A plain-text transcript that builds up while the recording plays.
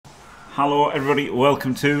Hello everybody,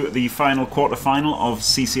 welcome to the final quarter-final of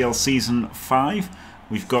CCL Season 5.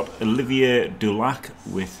 We've got Olivier Dulac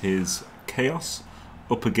with his Chaos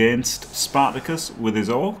up against Spartakus with his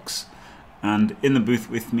Orcs. And in the booth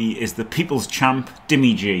with me is the People's Champ,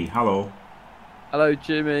 Dimmy Gee. Hello. Hello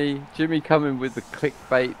Jimmy. Jimmy coming with the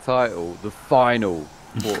clickbait title, the final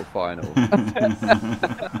quarter-final.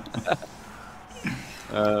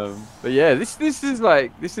 But yeah, this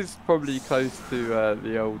is probably close to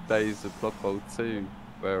the old days of Blood Bowl 2,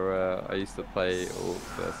 where I used to play Orcs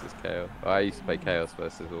versus Chaos. I used to play Chaos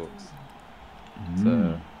versus Orcs. It's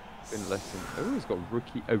been less than. Oh, it's got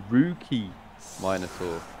a rookie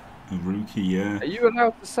Minotaur. A rookie, yeah. Are you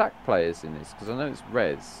allowed to sack players in this? Because I know it's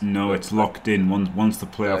res. No, it's locked in. Once the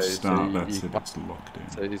playoffs start, that's it. It's locked in.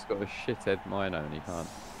 So he's got a shithead Mino and he can't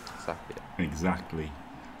sack it. Exactly.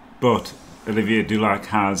 But Olivier Dulac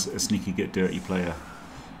has a sneaky get dirty player,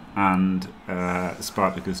 and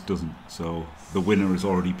Spartakus doesn't. So the winner has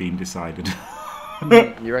already been decided.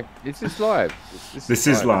 Is this live? This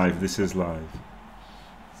is live. This is live.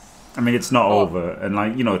 I mean, it's not over, and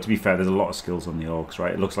like to be fair, there's a lot of skills on the Orcs,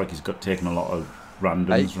 right? It looks like he's taken a lot of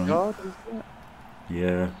randoms, right? Guard, is that?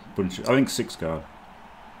 Yeah, I think 6 guard.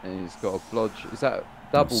 And he's got a blodge. Is that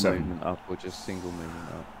double movement up or just single movement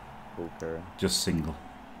up? Ball carrier. Just single.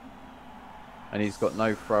 And he's got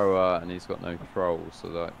no thrower and he's got no troll, so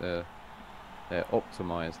like they're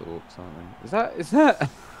optimized Orcs, aren't they?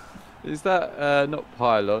 Is that not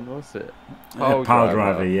pylon? What's it? Pile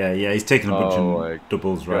driver. Yeah. He's taking a bunch of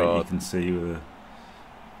doubles, right? You can see with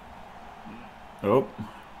a...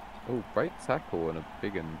 great tackle and a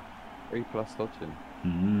big 3+ dodging.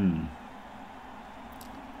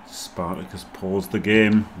 Spartacus paused the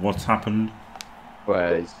game. What's happened?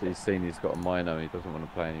 Well, he's seen he's got a Mino and he doesn't want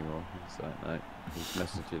to play anymore. So no, he's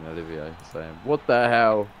messaging Olivier saying, "What the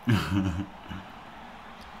hell?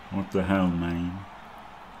 What the hell, man?"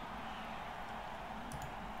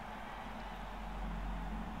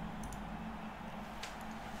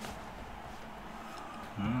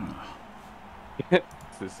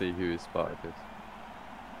 To see who is Spartacus.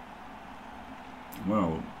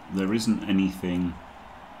 Well, there isn't anything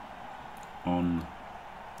on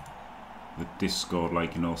the Discord,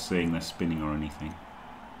 like saying they're spinning or anything.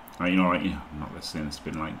 Not they're saying they're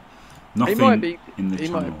spinning, like nothing in the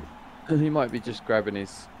channel. He might be just grabbing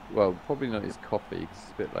his, well, probably not his coffee because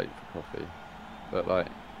it's a bit late for coffee. But like,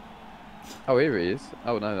 oh, here he is.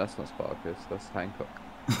 Oh no, that's not Spartacus. That's Hancock.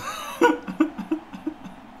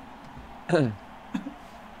 Here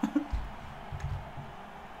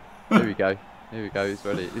we go. Here we go. He's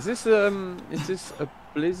ready. Is this a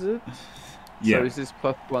blizzard? Yeah. So is this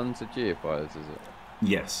 +1 to GFIs? Is it?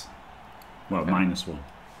 Yes. Well, okay. -1.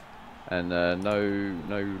 And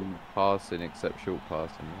no passing except short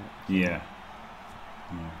passing. Right? Yeah.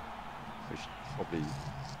 Which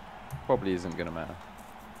probably isn't going to matter.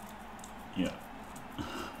 Yeah.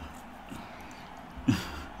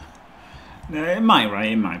 No, it might,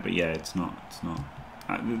 right? It might, but yeah, it's not. It's not.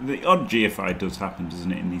 The odd GFI does happen,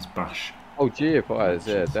 doesn't it, in these bash? Oh, GFIs,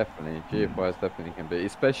 yeah, definitely. GFIs definitely can be,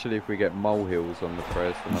 especially if we get molehills on the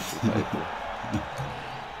press and up the table.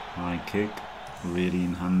 High kick, really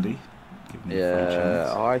in handy.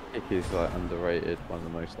 Yeah, high kick is like underrated. One of the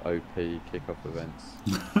most OP kickoff events.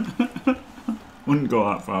 Wouldn't go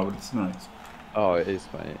that far, but it's nice. Oh, it is,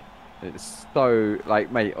 mate. It's so like,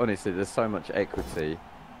 mate. Honestly, there's so much equity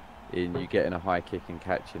in you getting a high kick and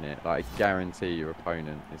catching it. Like, I guarantee your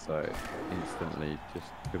opponent is like instantly just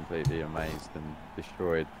completely amazed and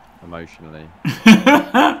destroyed emotionally.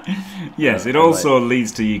 Yes, it also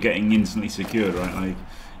leads to you getting instantly secured, right? Like,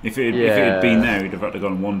 if it had been there, he'd have had to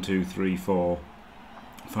gone 1, 2, 3, 4,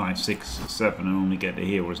 5, 6, 7, and only get to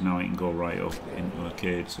here. Whereas now he can go right up into a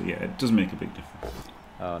cage. So yeah, it does make a big difference.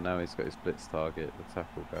 Oh, now he's got his blitz target. The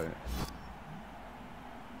tackle go.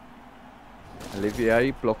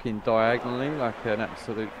 Olivier blocking diagonally like an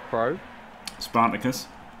absolute pro. Spartacus.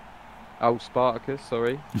 Oh, Spartacus,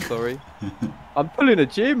 sorry. I'm pulling a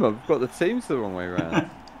gym, I've got the teams the wrong way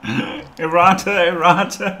around. Errata.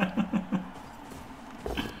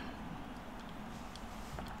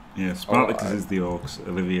 Yeah, Spartacus is the Orcs,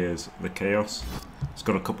 Olivier's the Chaos. It's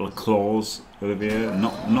got a couple of claws, Olivier.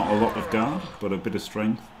 Not a lot of guard, but a bit of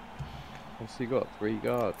strength. What's he got? 3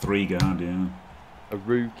 guard. 3 guard, yeah. A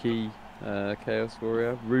rookie Chaos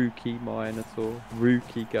Warrior, rookie Minotaur,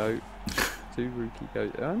 rookie Goat, 2 rookie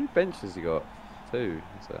Goat. How many benches has he got? 2.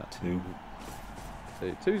 Is that 2?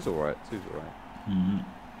 2's alright. 2's alright. Mm-hmm.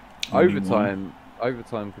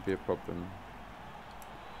 Overtime could be a problem.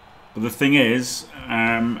 But the thing is,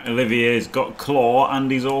 Olivier's got claw and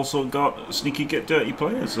he's also got sneaky get dirty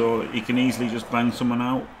players, so he can easily just bang someone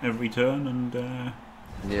out every turn and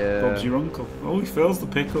yeah. Bob's your uncle. Oh, he fails the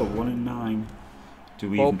pickle. 1 in 9. Do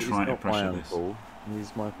we even try to pressure this?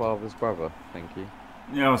 He's my father's brother. Thank you.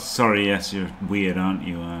 Oh, sorry. Yes, you're weird, aren't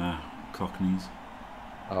you, Cockneys?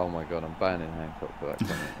 Oh my god, I'm banning Hancock for that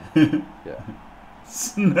comment. Yeah.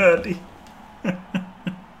 Snurdy.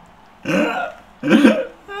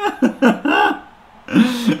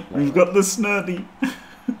 We've got the snurdy.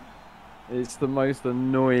 It's the most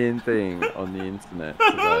annoying thing on the internet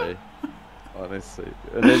today. Honestly.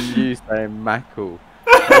 And then you saying Mackle.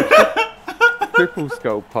 Triple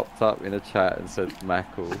Skull popped up in a chat and said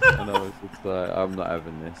Mackle. And I was just like, I'm not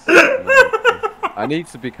having this. I need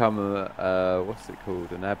to become a, what's it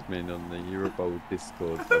called? An admin on the Eurobowl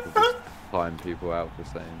Discord so I can just time people out for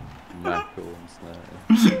saying Mackle and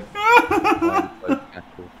Snurdy.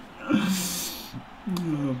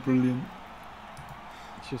 Oh, brilliant.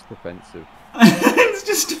 It's just offensive. It's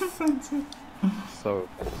just offensive. So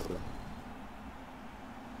offensive.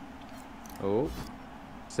 Oh.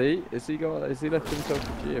 See? Has he left himself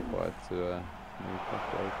a GFI to move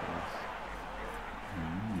back open this?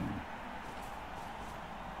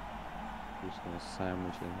 Just gonna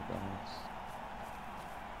sandwich in the guys.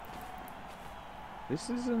 This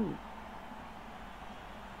isn't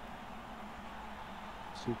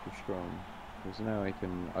super strong. Because now he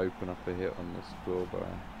can open up a hit on this floor bar.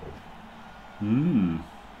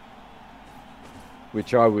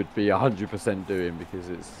 Which I would be 100% doing because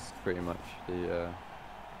it's pretty much the...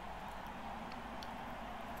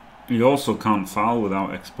 You also can't foul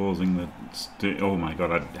without exposing the... Oh my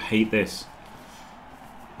god, I hate this.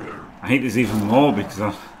 I hate this even more because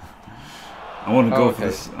I want to go for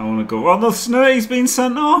this. I want to go... Oh, the Snurdy's been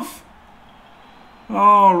sent off!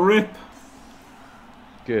 Oh, rip.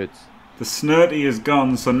 Good. The Snurdy is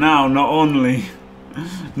gone, so now not only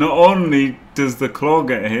does the claw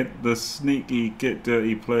get hit, the sneaky get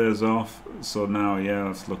dirty players off. So now,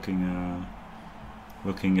 yeah, it's looking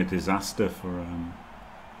a disaster for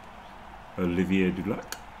Olivier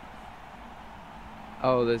Dulac.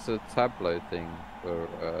 Oh, there's a tableau thing for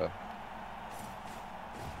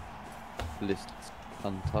list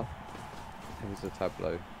hunter. There's a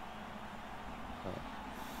tableau.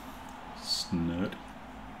 Snurd.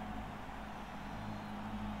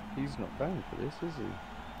 He's not banned for this, is he?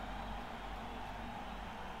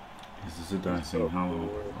 Is this a dicing?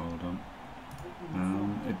 Hold on.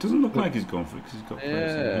 It doesn't look like he's gone for it because he's got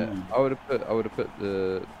yeah. I would have put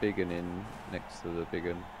the big un in next to the big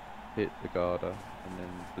un, hit the Garda, and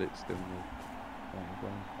then blitzed him with.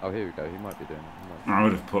 Oh, here we go. He might be doing it. I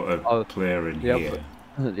would have put a player in here.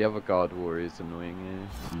 The other guard warrior is annoying.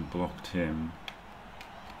 Yeah. And blocked him,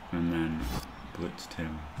 and then blitzed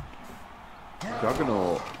him.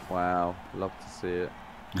 Juggernaut. Wow, love to see it.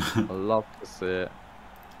 I love to see it.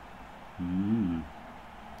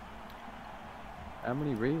 How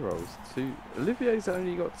many rerolls? 2. Olivier's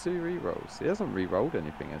only got 2 rerolls. He hasn't rerolled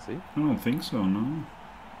anything, has he? I don't think so. No.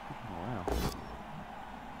 Oh, wow.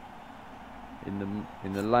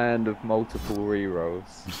 In the land of multiple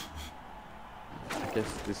rerolls. I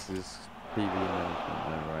guess this is PV management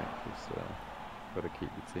now, right? Because got to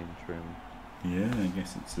keep the team trim. Yeah, I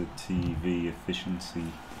guess it's a TV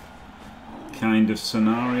efficiency kind of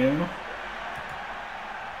scenario.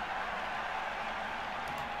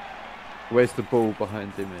 Where's the ball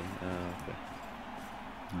behind him in? Okay.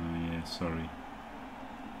 Oh yeah, sorry.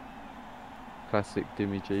 Classic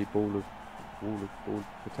Dimmy Gee, ball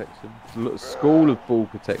protection. Look, school of ball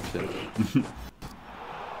protection.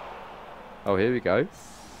 Oh, here we go.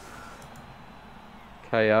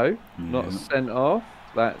 KO, yeah. Not sent off.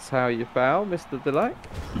 That's how you foul, Mr. Dulac.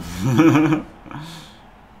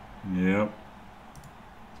 Yep.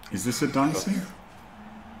 Is this a dicing?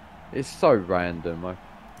 It's so random. I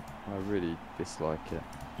really dislike it.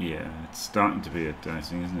 Yeah, it's starting to be a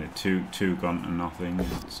dicing, isn't it? Two gone to nothing.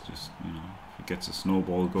 It's just, you know, if it gets a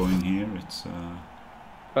snowball going here, it's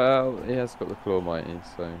well, he has got the claw mighty,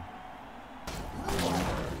 so.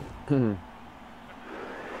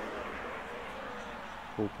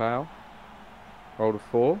 Full pow. Rolled a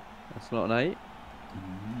 4. That's not an 8.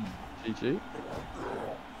 GG.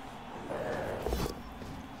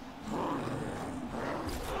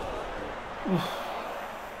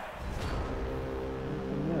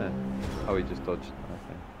 Yeah. Oh, he just dodged.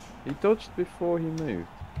 Okay. He dodged before he moved.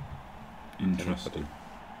 interesting.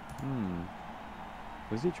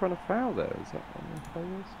 Was he trying to foul there? Is that one of the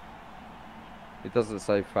players? It doesn't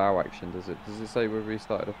say foul action, does it? Does it say whether he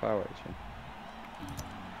started a foul action?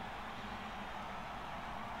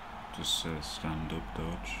 Just says stand up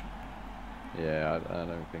dodge. Yeah, I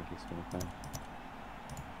don't think he's going to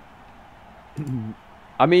play.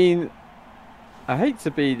 I mean, I hate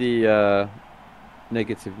to be the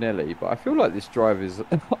negative Nelly, but I feel like this drive is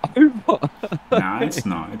over. Nah, it's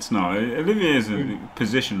not. It's not. Olivier's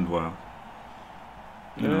positioned well.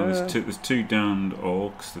 You know, there's two downed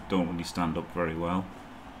orcs that don't really stand up very well.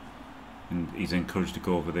 And he's encouraged to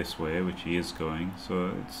go over this way, which he is going.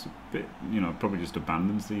 So it's a bit, you know, probably just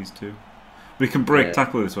abandons these two. We can break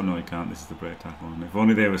tackle this one. No, we can't. This is the break tackle one. If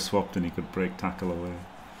only they were swapped and he could break tackle away.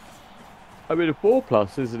 I mean, a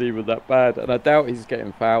 4+ isn't even that bad, and I doubt he's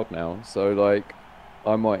getting fouled now. So, like,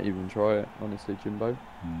 I might even try it, honestly, Jimbo.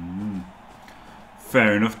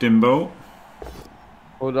 Fair enough, Dimbo.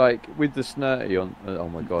 Or, like, with the snurty on... oh,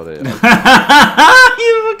 my God. You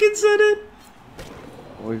fucking said it.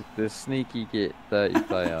 With the sneaky git dirty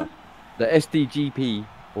player. The SDGP,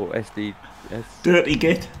 or SDS... Dirty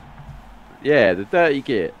git. Yeah, the dirty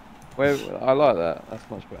git. Well, I like that. That's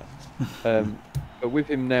much better. But with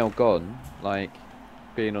him now gone, like,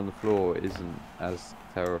 being on the floor isn't as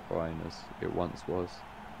terrifying as it once was.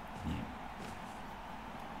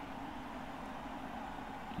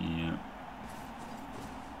 Yeah.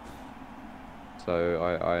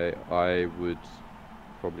 So I would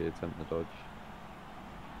probably attempt the dodge.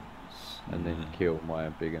 And then kill my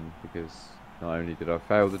big one, because not only did I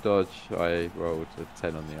fail the dodge, I rolled a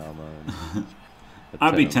 10 on the armor. And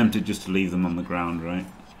I'd be tempted just to leave them on the ground, right?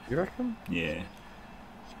 You reckon? Yeah.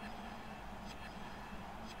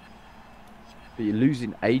 But you're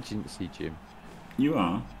losing agency, Jim. You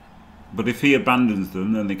are. But if he abandons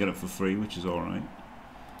them, then they get it for free, which is alright.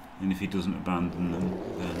 And if he doesn't abandon them,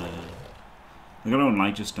 then... like, I don't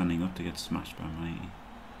like just standing up to get smashed by Mighty.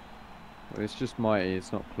 Well, it's just Mighty,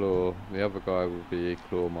 it's not Claw. The other guy will be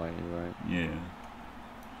Claw Mighty, right? Yeah.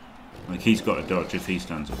 Like, he's got to dodge. If he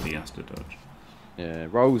stands up, he has to dodge. Yeah,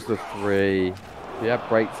 rolls the 3. If he had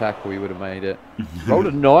break tackle, he would have made it. Rolled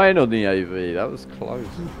a 9 on the AV. That was close.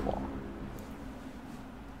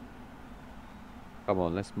 Come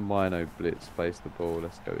on, let's Mino blitz space the ball.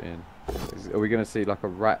 Let's go in. Are we going to see like a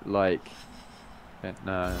rat-like...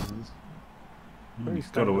 no. He's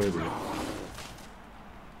got away with it.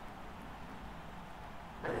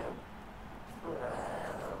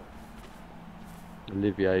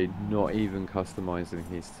 Olivier not even customizing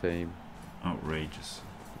his team. Outrageous.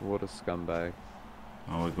 What a scumbag.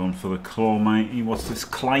 Oh, we're going for the claw, Mighty. What's this,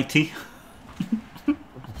 Clighty?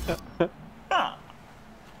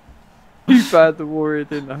 Too bad the warrior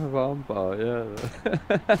didn't have armbar,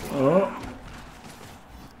 yeah. Oh.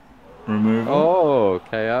 Removal. Oh,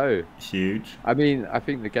 KO. Huge. I mean, I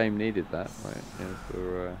think the game needed that, right? Yeah,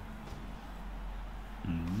 for,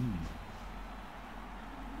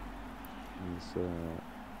 He's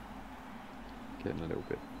getting a little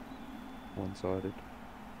bit one-sided.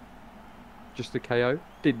 Just a KO.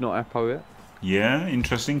 Did not Apo it. Yeah,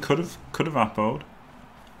 interesting. Could have Apo'd.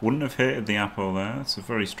 Wouldn't have hated the Apo there. It's a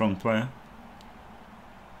very strong player.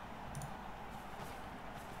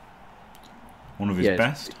 One of his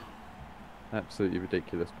best. Absolutely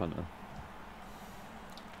ridiculous punter.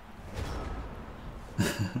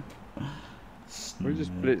 We're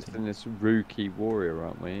just blitzing this rookie warrior,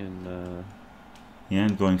 aren't we? And yeah,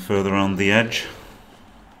 and going further on the edge.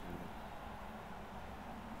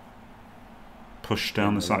 Push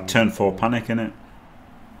down the side. Turn 4 panic, innit?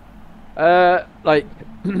 Like,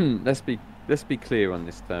 let's be clear on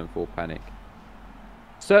this turn 4 panic.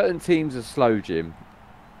 Certain teams are slow, Jim,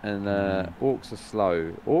 and orcs are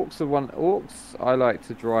slow. Orcs I like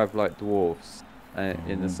to drive like dwarfs,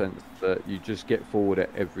 in the sense that you just get forward at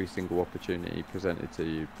every single opportunity presented to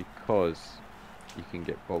you, because you can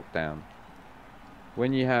get bogged down.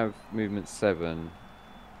 When you have movement 7,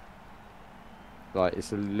 like,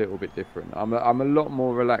 it's a little bit different. I'm a lot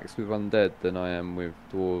more relaxed with undead than I am with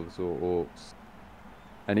dwarves or orcs.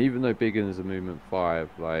 And even though big uns are movement 5,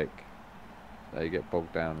 like, they get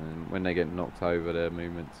bogged down, and when they get knocked over, they're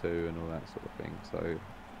movement 2 and all that sort of thing. So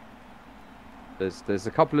there's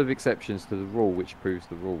a couple of exceptions to the rule, which proves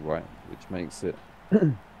the rule, right? Which makes it.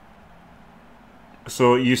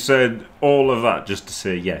 So you said all of that just to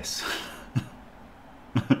say yes.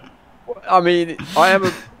 I mean, I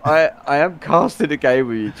am casting a game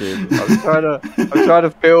with you, Jim. I'm trying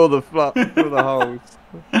to fill the holes.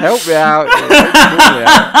 Help me out.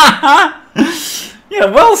 Yeah,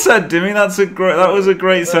 well said, Dimmy. That was a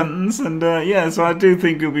great sentence, and yeah, so I do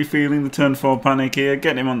think you'll be feeling the turn 4 panic here.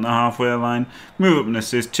 Get him on the halfway line, move up and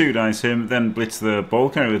assist, 2 dice him, then blitz the ball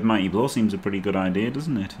carrier with Mighty Blow. Seems a pretty good idea,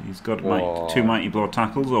 doesn't it? He's got 2 Mighty Blow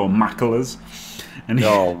tackles, or macklers. And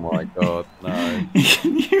oh my God, no! He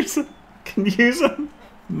can use a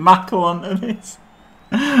mackle onto this.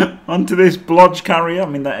 Onto this blodge carrier. I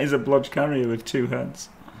mean, that is a blodge carrier with 2 heads.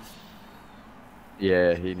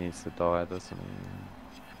 Yeah, he needs to die, doesn't he?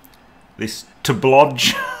 This to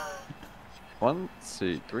blodge. 1,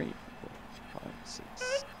 2, 3, 4, 5,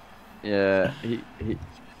 6. Yeah, he.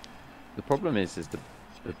 The problem is the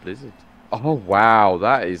blizzard. Oh wow,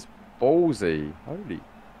 that is ballsy. Holy.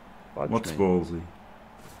 What's ballsy?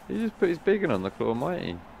 He just put his big one on the Claw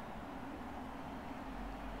Mighty.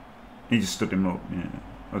 He just stood him up, yeah.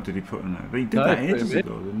 Or did he put him there? He did that ages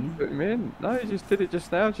ago, didn't he? Put him in. No, he just did it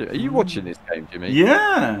just now, Jim. Are you watching this game, Jimmy?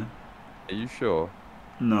 Yeah. Are you sure?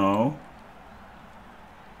 No.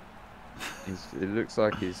 It looks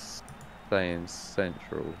like he's staying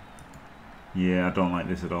central. Yeah, I don't like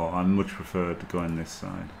this at all. I much prefer to go in this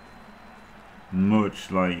side.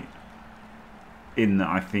 Much like, in that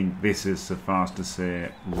I think this is so fast to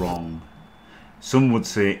say wrong. Some would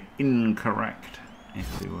say incorrect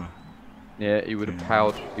if they were. Yeah, he would have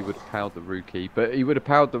powered. He would have powered the rookie, but he would have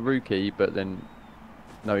powered the rookie. But then,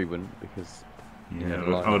 no, he wouldn't because. Yeah,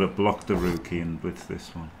 I would have blocked the rookie and blitzed this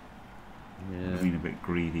one. Yeah. I've been a bit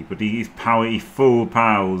greedy, but he full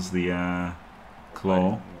powers the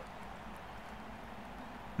claw,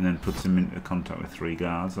 and then puts him into contact with 3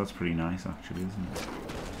 guards. That's pretty nice, actually, isn't it?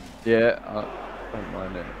 Yeah, I don't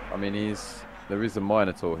mind it. I mean, there is a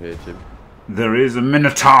Minotaur here, Jim. There is a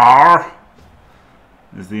Minotaur,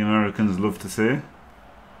 as the Americans love to say. Is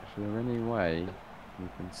there any way we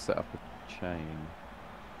can set up a chain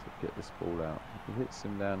to get this ball out? If he hits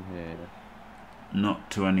him down here.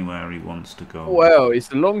 Not to anywhere he wants to go. Well,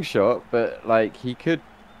 it's a long shot, but like he could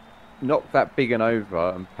knock that big one over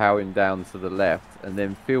and power him down to the left, and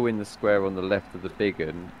then fill in the square on the left of the big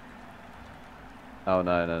one. Oh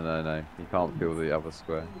no! He can't fill the other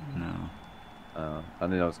square. No.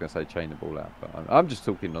 And then I was going to say chain the ball out, but I'm just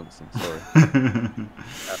talking nonsense. Sorry.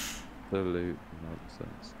 Absolute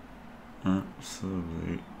nonsense.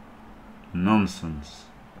 Absolute nonsense.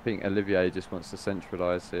 I think Olivier just wants to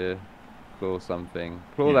centralise here. Claw something.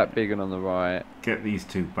 Claw that big one on the right. Get these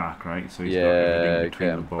 2 back, right? So he's got everything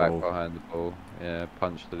between the ball. Back behind the ball. Yeah,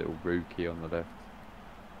 punch the little rookie on the left.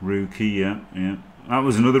 Rookie, yeah. That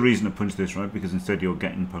was another reason to punch this, right? Because instead you're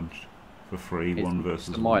getting punched for free, 1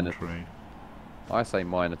 versus 1 trade. I say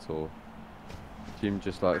Minotaur. Jim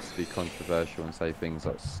just likes to be controversial and say things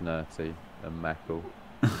like snurty and mackle.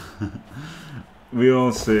 We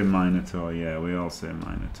all say Minotaur, yeah, we all say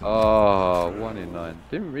Minotaur. Oh, 1 in 9.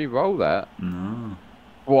 Didn't re-roll that. No.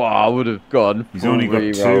 Wow, I would have gone. He's only got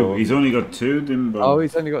 2. He's only got 2, Dimbo. Oh,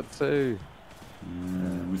 he's only got 2.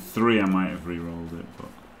 With 3 I might have re-rolled it, but...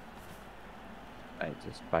 Hey,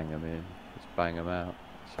 just bang him in. Just bang him out.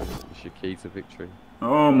 It's your key to victory.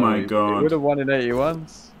 Oh my god. He would have won in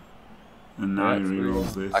 81s. And now he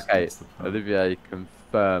re-rolls this. Okay, Olivier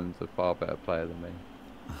confirmed a far better player than me.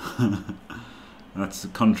 That's a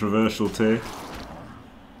controversial take.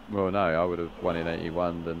 Well, no, I would have won in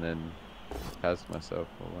 81 and then cast myself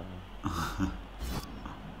away.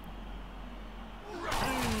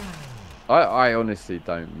 I honestly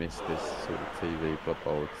don't miss this sort of TV Blood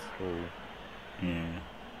Bowl at all. Yeah.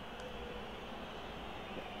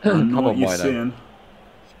 Come on, Mino.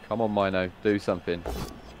 Come on, Mino. Do something.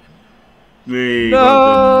 Hey,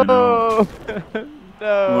 no! Well done,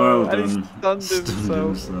 No! Well and done. he stunned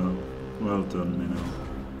himself. Well done,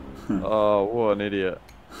 Minnow. Oh, what an idiot.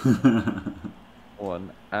 What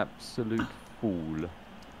an absolute fool.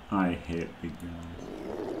 I hate big guys.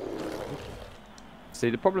 See,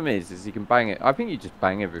 the problem is you can bang it. I think you just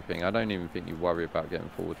bang everything. I don't even think you worry about getting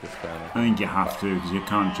forward this turn. I think you have to, because you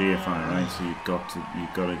can't GFI, right? So you've got to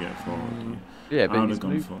get forward. Yeah, but he's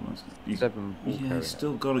gone forward. He's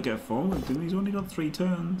still got to get forward. He's only got 3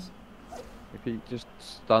 turns. If he just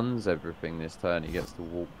stuns everything this turn, he gets to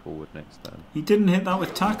walk forward next turn. He didn't hit that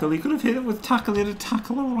with tackle. He could have hit it with tackle. He had a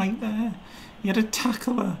tackler right there. He had a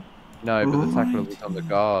tackler. No, but the tackler was on the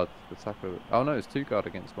guard. The tackler. Oh no, it's 2 guard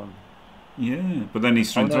against 1. Yeah, but then he's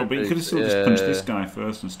strength but you could have still just punched this guy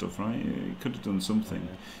first and stuff, right? You could have done something.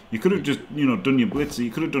 You could have just, done your blitzer.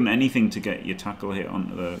 You could have done anything to get your tackle hit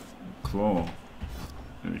onto the claw,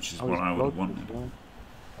 which is what I would have wanted.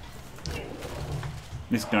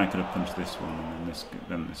 This guy could have punched this one, and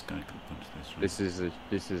then this guy could have punched this one.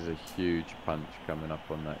 This is a huge punch coming up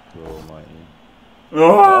on that claw, mighty.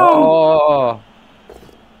 Oh!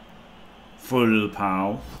 Full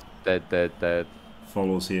pow. Dead.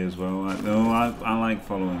 Follows here as well. I like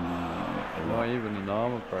following. Not even an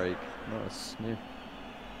armor break. Not a sniff.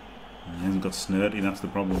 He hasn't got snurty. That's the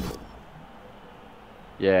problem.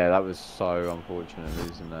 Yeah, that was so unfortunate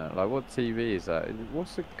losing that. Like, what TV is that?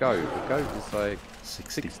 What's the GOAT? The GOAT is like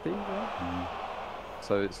 60, right?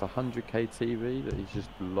 So it's 100k TV that he's just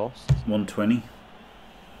lost. 120.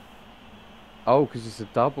 Oh, because it's a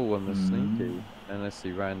double on the sneaky. Unless he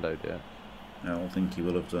randoed it. I don't think he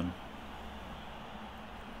will have done.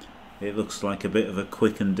 It looks like a bit of a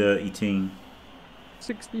quick and dirty team.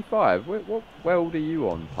 65. What world are you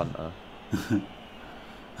on, punter?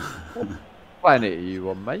 What planet are you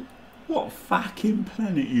on, mate? What fucking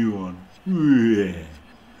planet are you on?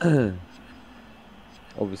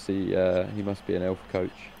 Obviously, he must be an elf coach.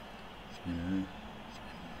 Yeah.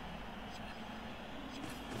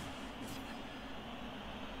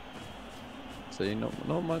 See,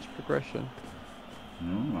 not much progression.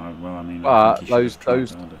 No, well, I mean, But I think he should have tried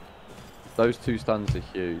harder. those 2 stuns are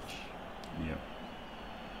huge. Yeah.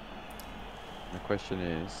 The question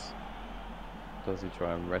is, does he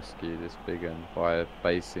try and rescue this big one by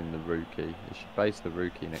basing the rookie? He should base the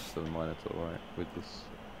rookie next to the Minotaur, right? With this,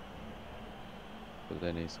 but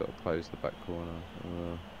then he's got to close the back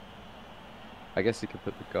corner. I guess he could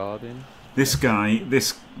put the guard in. This guy,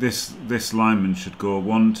 this lineman should go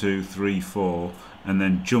 1, 2, 3, 4, and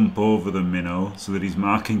then jump over the minnow so that he's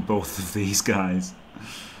marking both of these guys.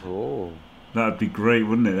 Oh, that'd be great,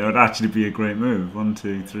 wouldn't it? That would actually be a great move. 1,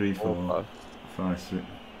 2, 3, 4, 5, 6.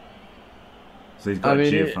 So he's got a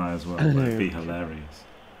GFI as well. That'd be hilarious.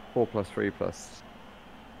 4+3+.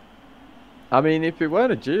 I mean, if it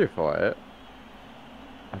weren't a GFI,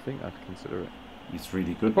 I think I'd consider it. It's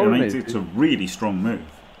really good. I mean, it's a really strong move.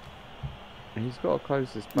 He's got to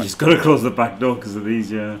close this back. He's got to close the back door because of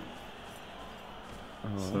these, yeah.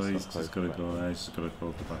 Oh, so he's just got to go there. He's just got to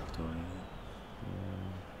close the back door.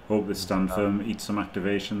 Yeah. Hope this stand firm eats some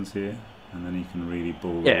activations here, and then he can really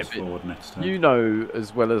bull those forward next time. You know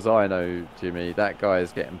as well as I know, Jimmy, that guy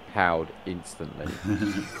is getting powed instantly.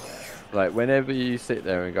 Like, whenever you sit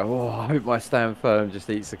there and go, oh, I hope my stand firm just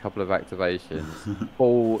eats a couple of activations,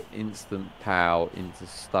 full instant pow into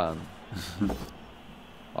stun.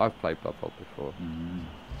 I've played Blood Bowl before.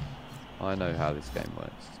 I know how this game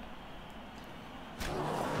works.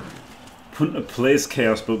 Punter plays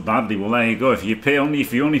Chaos but badly. Well, there you go. If you only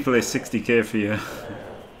play 60k for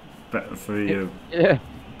your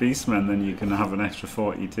Beastmen, then you can have an extra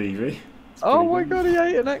 40 TV. Oh my god, he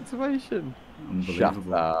ate an activation! Unbelievable.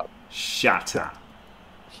 Shut up. Shut up.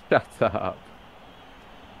 Shut up.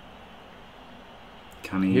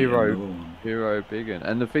 Can he Hero big one.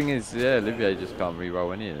 And the thing is, yeah, Olivier just can't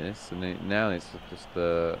re-roll any of this, and now it's just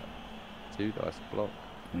a 2 dice block.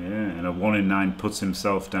 Yeah, and a 1 in 9 puts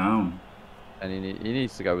himself down. And he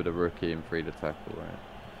needs to go with a rookie and free to tackle, right?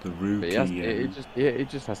 The rookie, it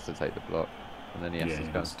just has to take the block, and then he has to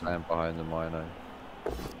go and stand behind the Mino.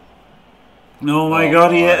 Oh my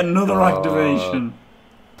god, he hit another activation.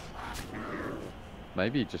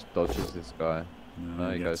 Maybe he just dodges this guy.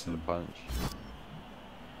 No, he goes for the punch.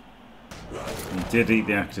 He did eat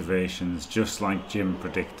the activations, just like Jim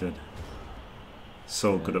predicted.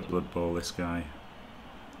 So good at Blood Bowl, this guy.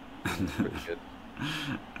 Pretty good.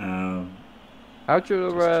 How'd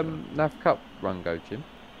your NAF Cup run go, Jim?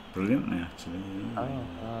 Brilliantly, actually. Yeah.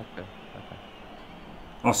 Oh, okay.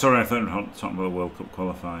 Oh, sorry, I thought we were talking about the World Cup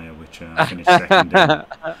qualifier, which I finished second in.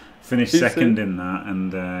 Finished second in that,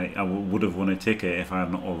 and I would have won a ticket if I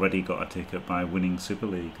hadn't already got a ticket by winning Super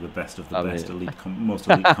League, the best of the best, most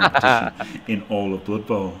elite competition in all of Blood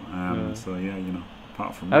Bowl. So yeah, you know,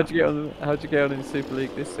 apart from how'd you get on in Super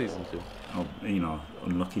League this season, Jim? Oh, you know,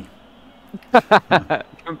 unlucky.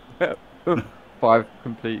 5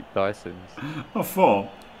 complete Dysons. Oh, 4.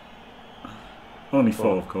 Only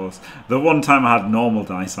 4, of course. The one time I had normal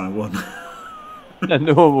dice, I won. A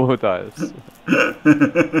normal dice.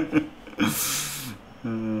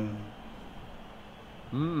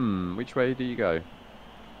 Which way do you go?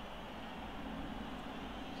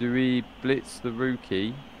 Do we blitz the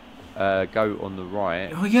rookie? Go on the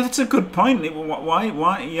right. Oh yeah, that's a good point.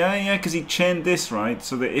 Why? Yeah, because he chained this right,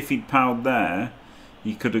 so that if he'd powered there,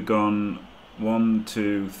 he could have gone 1,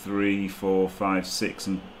 2, 3, 4, 5, 6,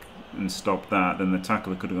 and stopped that. Then the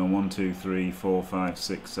tackler could have gone 1, 2, 3, 4, 5,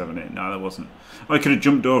 6, 7, 8. No, that wasn't. Oh, he could have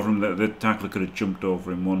jumped over him. The tackler could have jumped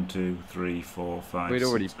over him. 1, 2, 3, 4, 5. We'd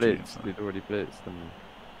already blitzed. We'd already blitzed.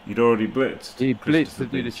 You'd already blitzed. He blitzed to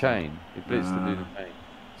do the chain. He blitzed to do the chain.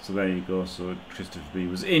 So there you go. So Christopher B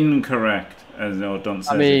was incorrect, as Don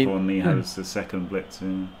says. If only he has the second blitz.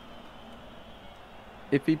 Yeah.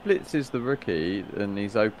 If he blitzes the rookie, then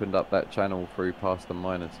he's opened up that channel through past the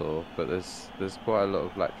Minotaur. But there's quite a lot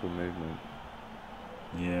of lateral movement.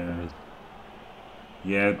 Yeah.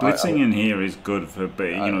 Yeah, blitzing in here is good for, but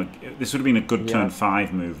you know, this would have been a good turn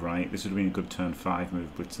 5 move, right? This would have been a good turn 5 move,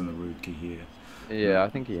 blitzing the rookie here. Yeah, I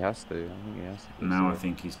think he has to. Now I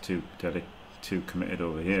think he's too too committed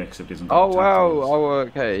over here, except he doesn't Oh got wow! tackles. Oh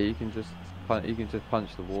okay, he can just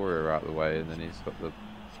punch the warrior out of the way, and then he's got the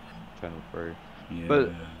channel through. Yeah.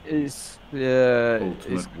 But it's it's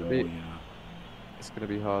Ultimate warrior. it's gonna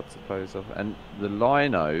be hard to close off. And the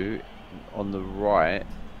Lino on the right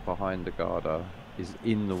behind the Garda is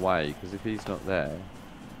in the way, because if he's not there,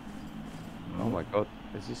 oh my god,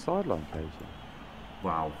 there's his sideline cage.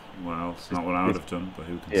 Wow. Well, it's not what I would have done, but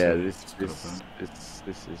who can say? Yeah, this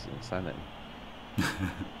is insanity.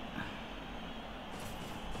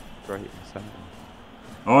 Great insanity.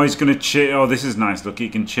 Oh, he's going to chain. Oh, this is nice. Look, he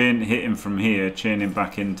can hit him from here, chain him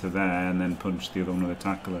back into there, and then punch the other one with a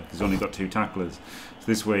tackler. He's only got 2 tacklers. So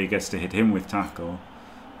this way he gets to hit him with tackle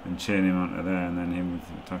and chain him onto there, and then him with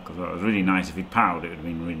the tackle. So it was really nice. If he'd powered, it would have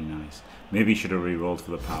been really nice. Maybe he should have re-rolled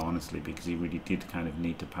for the power, honestly, because he really did kind of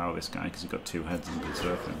need to power this guy because he got 2 heads and could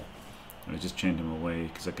surf him. And I just chained him away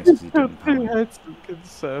because I guess he didn't power. 2 heads and can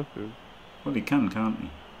surf him. Well, he can, can't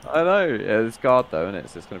he? I know. Yeah, it's guard though, isn't it?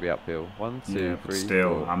 So it's going to be uphill. 1, 2, yeah, 3,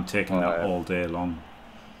 still, 4, I'm taking that all day long.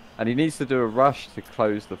 And he needs to do a rush to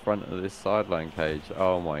close the front of this sideline cage.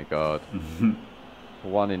 Oh my god.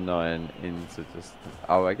 1 in 9 into just.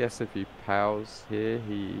 Oh, I guess if he powers here,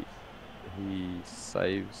 he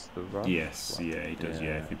saves the rush. Yes, yeah, he does.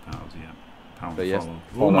 Yeah, if he powers, yeah. Power But yes, follow.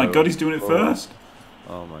 Oh my god, he's doing it first.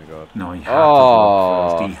 Oh my god. No, he had to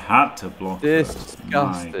block first. He had to block first.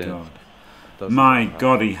 Disgusting. My god. My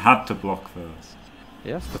god, he had to block first.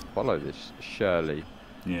 He has to follow this, surely.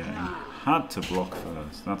 Yeah, he had to block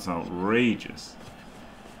first. That's outrageous.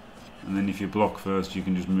 And then if you block first, you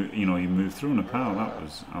can just move, you move through on a power. That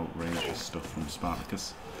was outrageous stuff from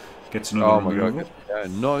Spartakus. Gets another removal. Yeah,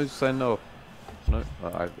 no, send off. No,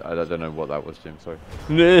 I don't know what that was, Jim. Sorry.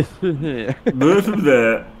 Move from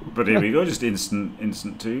there. But here we go, just instant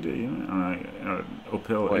 2D.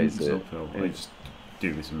 Uphill, instant uphill. I just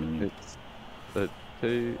do this a minute. It's the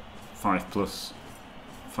 2.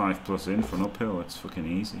 5+ in for an uphill. It's fucking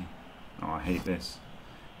easy. Oh, I hate this.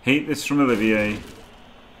 Hate this from Olivier.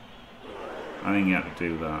 I think you have to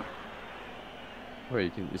do that. Well,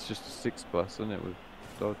 you can. It's just a 6+, isn't it, with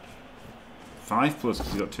dodge? 5+ because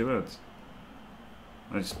he got 2 heads.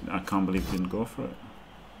 I can't believe he didn't go for it.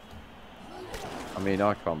 I mean,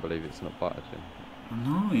 I can't believe it's not butter, Jim. I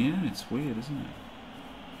know, yeah, it's weird, isn't it?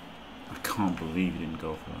 I can't believe he didn't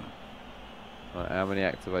go for that. Right, how many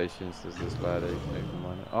activations does this lad move the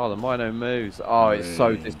Mino? Oh, the Mino moves. Oh, it's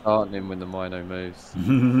so disheartening when the Mino moves.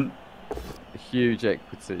 A huge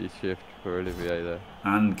equity shift for Olivier there.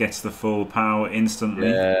 And gets the full power instantly.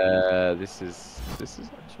 Yeah, this is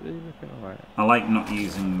actually looking alright. I like not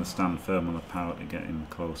using the stand firm on the power to get him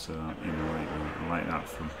closer in the right way. I like that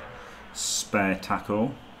from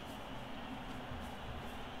Spartakus.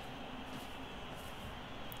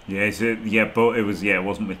 Yeah, but it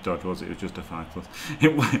wasn't with dodge, was it? It was just a 5+.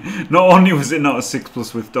 Not only was it not a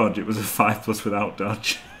 6+ with dodge, it was a 5+ without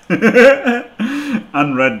dodge.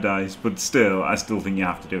 And red dice, but still, I still think you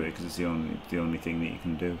have to do it because it's the only thing that you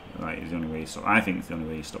can do. Like, it's the only way you stop. I think it's the only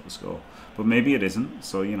way you stop the score. But maybe it isn't.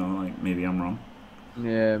 So maybe I'm wrong.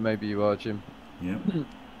 Yeah, maybe you are, Jim. Yeah.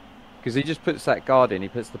 Because he just puts that guard in. He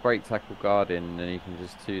puts the break tackle guard in, and then he can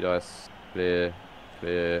just 2 dice clear,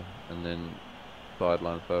 and then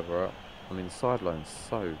sideline further up. I mean, the sideline's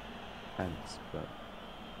so tense, but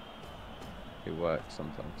it works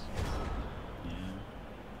sometimes.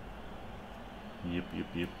 Yep.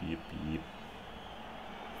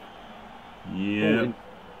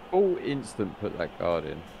 All instant put that guard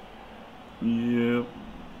in. Yep.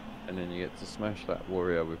 And then you get to smash that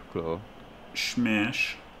warrior with claw.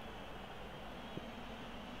 Smash.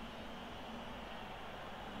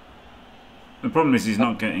 The problem is he's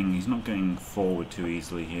not getting forward too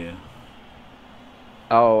easily here.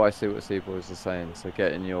 Oh, I see what Seaboys are saying. So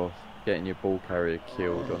getting your ball carrier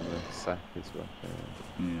killed on the sack is what.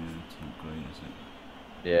 Yeah, it's not great, is it?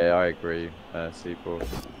 Yeah, I agree, Seaboy.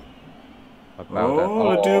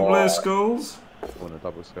 Oh, the double skulls. I want a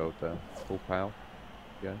double skull down. Full pow.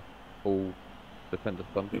 Yeah. Full defender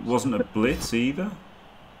thump. It wasn't a blitz either.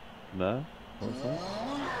 No. What's that?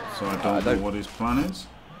 So I don't know what his plan is.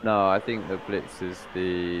 No, I think the blitz is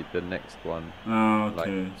the next one. Oh,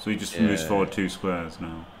 okay. So he just moves forward 2 squares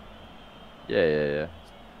now. Yeah.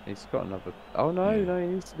 He's got another. Oh no, he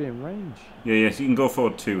needs to be in range. Yeah. So you can go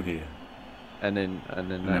forward 2 here. And then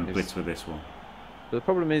blitz with this one. But the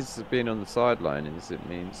problem is being on the sideline is it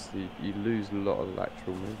means you lose a lot of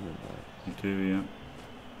lateral movement. Right? You do, yeah.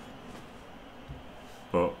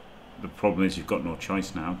 But the problem is you've got no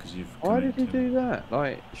choice now because you've. Why did he do that?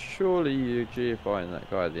 Like, surely you're GFIing that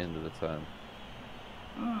guy at the end of the turn.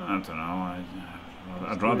 I don't know.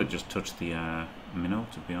 I'd rather just touch the minnow,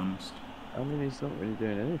 to be honest. I mean, he's not really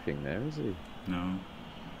doing anything there, is he? No.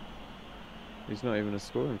 He's not even a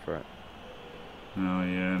scoring threat. No,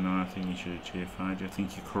 yeah, no, I think you should have GFI'd. I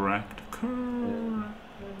think you're correct. Correct.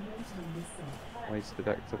 Wasted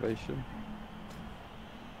activation.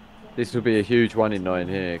 This will be a huge 1 in 9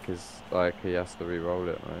 here, because like he has to re-roll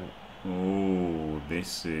it, right? Oh,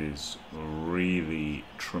 this is really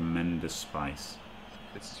tremendous spice.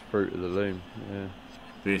 It's fruit of the loom, yeah.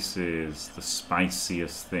 This is the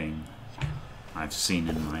spiciest thing I've seen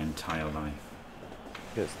in my entire life.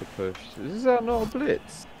 Gets the push. Is that not a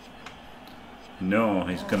blitz? No,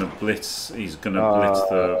 he's gonna blitz. He's gonna blitz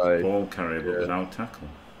the ball carrier, but without tackle.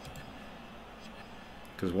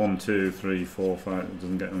 Because 1, 2, 3, 4, 5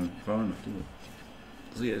 doesn't get him far enough, does it?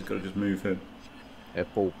 So yeah, he's got to just move him. Yeah,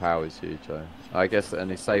 full power is huge though. I guess,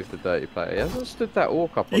 and he saved the dirty play. He hasn't stood that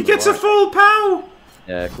walk up on He gets a full pow!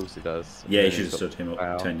 Yeah, of course he does. Yeah, he should have stood him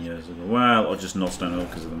up 10 years ago. Well, or just not stand up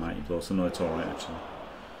because of the mighty blow. So no, it's alright actually.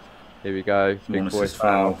 Here we go. Big boy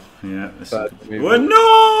foul. Yeah. This is well,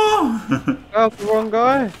 no! Foul's the wrong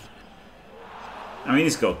guy. I mean,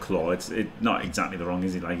 he's got a claw. It's not exactly the wrong,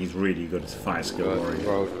 is he? Like, he's really good as a 5-skill warrior. He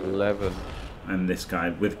rolled 11. And this guy,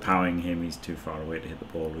 with powering him, he's too far away to hit the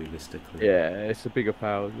ball realistically. Yeah, it's a bigger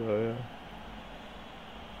power though, yeah.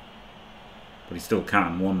 But he still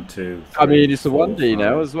can. 1, 2, 3, I mean, it's a 4, 1D 5.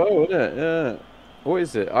 now as well, isn't it? Yeah. What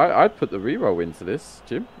is it? I'd put the reroll into this,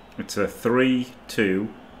 Jim. It's a 3, 2,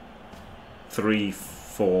 3,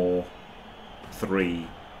 4, 3,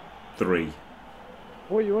 3.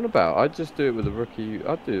 What are you on about? I'd just do it with a rookie.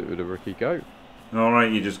 I'd do it with a rookie goat. All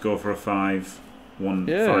right, you just go for a 5, 1,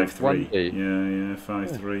 yeah, 5, 3. 1D. Yeah,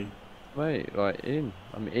 5, 3. Mate, like in.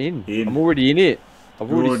 I'm in. In. I'm already in it.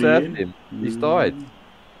 I've already served in? him. He's died.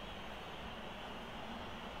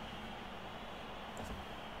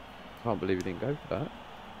 Can't believe he didn't go for that.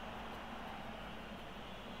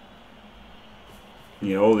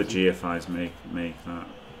 Yeah, all the GFIs make that.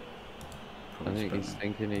 I think he's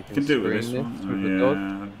thinking he can do it with this screen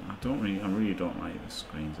one. with I really don't like the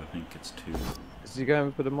screens. I think it's too. Is he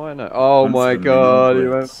going for the minor? Oh my god, he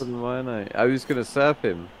went for the minor. I was gonna surf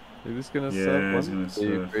him. He was gonna surf 1,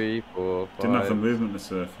 2, 3, 4, 5. Didn't have the movement to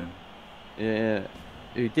surf him. Yeah,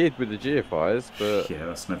 he did with the GFIs, but yeah,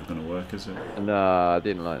 that's never gonna work, is it? Nah, I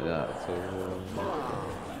didn't like that at all.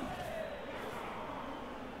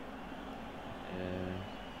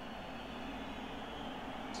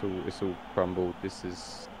 It's all crumbled. This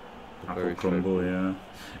is apple crumble, yeah.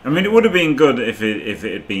 I mean, it would have been good if it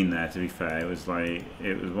had been there. To be fair, it was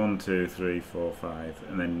 1, 2, 3, 4, 5,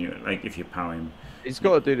 and then you if you power him, he's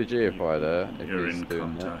got to do the GFI there. You're in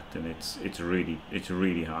contact, and it's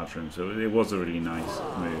really hard for him. So it was a really nice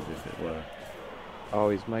move if it were. Oh,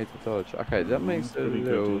 he's made the dodge. Okay, that makes it a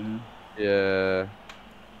little good, yeah.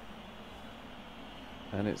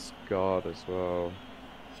 And it's guard as well.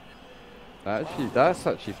 That's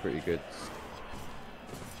actually pretty good.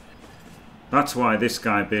 That's why this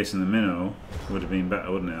guy basing the minnow would have been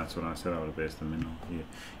better, wouldn't it? That's what I said. I would have based the minnow.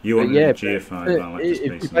 You wanted the GFI.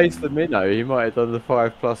 If he based the minnow, he might have done the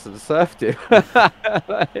 5+ and surfed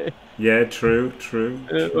it. Yeah, true.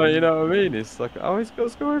 Like, you know what I mean? It's like, oh, he's got a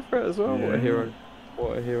scoring threat as well. Yeah. What a hero!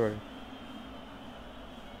 What a hero!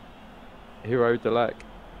 Hero Delac.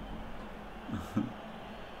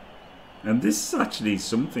 And this is actually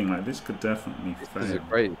something like this could definitely fail. This is a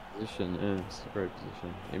great position. Yeah, it's a great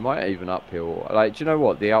position. He might even uphill. Like, do you know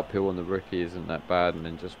what? The uphill on the rookie isn't that bad, and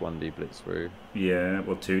then just 1D blitz through. Yeah,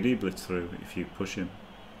 well, 2D blitz through if you push him.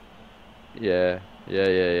 Yeah. Yeah,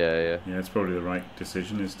 it's probably the right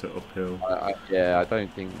decision is to uphill. Yeah, I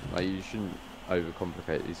don't think you shouldn't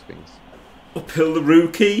overcomplicate these things. Uphill the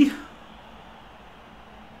rookie.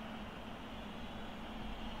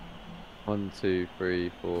 1, 2,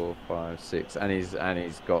 3, 4, 5, 6, and he's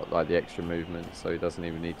got like the extra movement, so he doesn't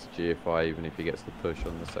even need to GFI even if he gets the push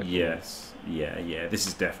on the second. Yes, yeah. This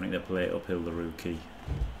is definitely the play, uphill the rookie,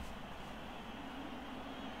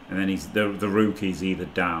 and then the rookie's either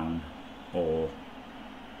down or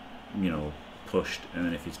pushed, and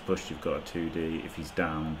then if he's pushed, you've got a 2D. If he's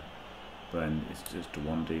down, then it's just a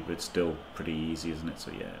 1D, but it's still pretty easy, isn't it?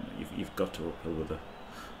 So yeah, you've got to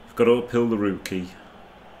uphill the rookie.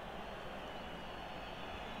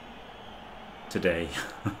 Today.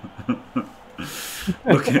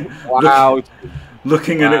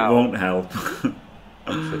 looking at it won't help.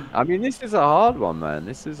 I mean, this is a hard one, man.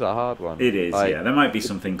 This is a hard one. It is, yeah. There might be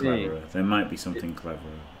something cleverer.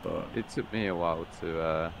 But it took me a while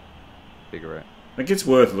to figure it. It's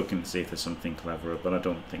worth looking to see if there's something cleverer, but I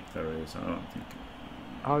don't think there is.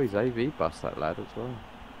 Oh, he's AV bust that lad as well.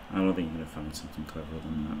 I don't think you're going to find something cleverer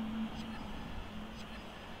than that.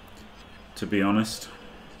 To be honest.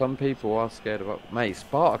 Some people are scared of... Mate,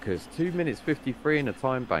 Spartakus, 2 minutes 53 in a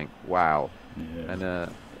time bank. Wow. Yeah.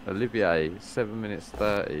 And Olivier, 7 minutes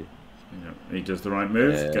 30. Yeah. He does the right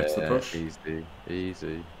move, gets the push. Easy,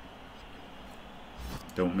 easy.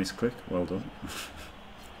 Don't misclick. Well done.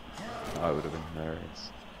 I would have been hilarious.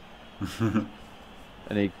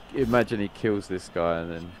 And imagine he kills this guy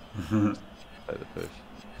and then take the push.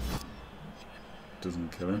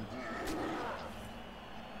 Doesn't kill him.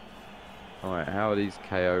 Alright, how are these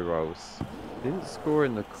KO rolls? Didn't score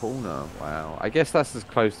in the corner. Wow. I guess that's as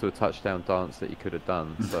close to a touchdown dance that he could have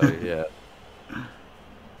done. So, yeah.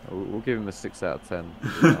 We'll give him a 6 out of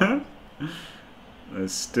 10.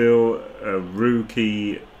 There's still a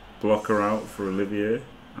rookie blocker out for Olivier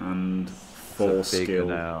and 4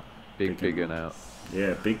 skill. Big un out.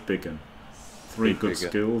 Yeah, big un. 3 good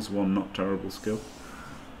skills, 1 not terrible skill.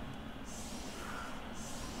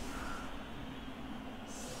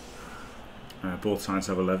 Both sides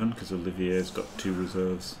have 11 because Olivier's got 2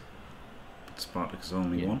 reserves, but Spartakus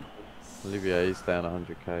only 1. Olivier is down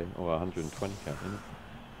 100k or 120k, isn't it?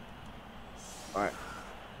 Alright,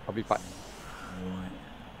 I'll be back.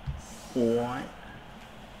 Alright.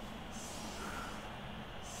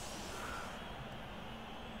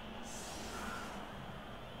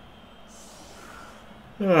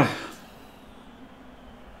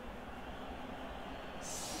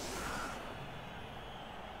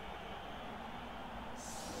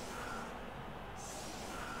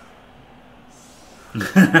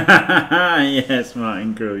 Yes,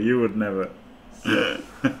 Martin Crew, you would never.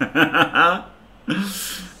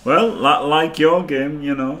 Well, like your game,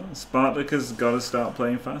 you know, Spartacus has got to start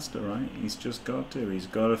playing faster, right? He's just got to. He's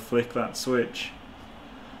got to flick that switch,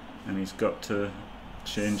 and he's got to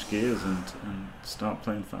change gears and start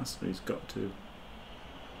playing faster. He's got to.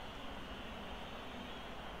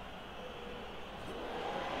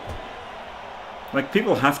 Like,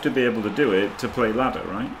 people have to be able to do it to play ladder,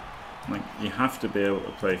 right? Like, you have to be able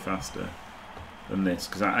to play faster than this,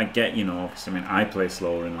 because I get, you know, obviously, I mean, I play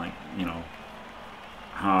slower in, like, you know,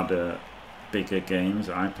 harder, bigger games.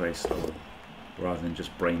 I play slower rather than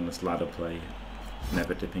just brainless ladder play,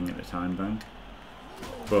 never dipping at the time bank.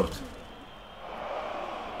 But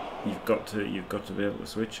you've got to be able to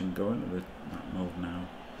switch and go into that mode now.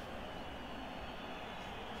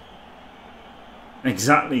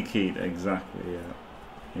 Exactly, Keith. Exactly.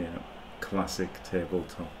 Yeah. Classic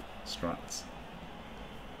tabletop strats.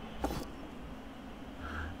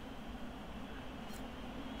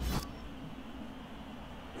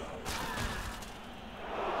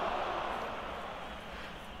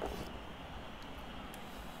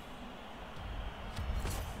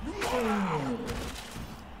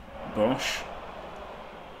 Bosh.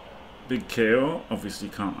 Big KO. Obviously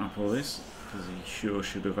can't apple this because he sure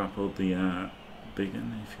should have appled the big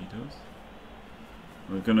one if he does.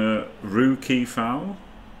 We're gonna rookie foul.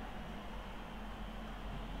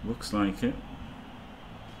 Looks like it.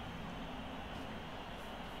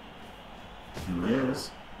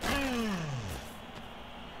 Yes.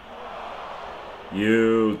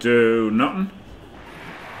 You do nothing.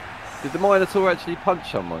 Did the Minotaur actually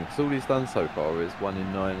punch someone? Because all he's done so far is 1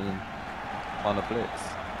 in 9 and on a blitz.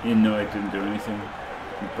 You know it didn't do anything.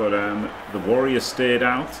 But the Warrior stayed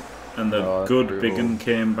out and the good big one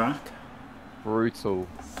came back. Brutal.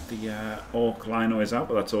 The Orc Lino is out,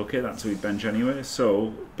 but that's okay. That's who we bench anyway.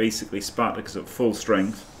 So basically, Spartakus at full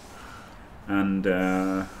strength, and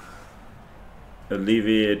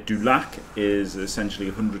Olivier Dulac is essentially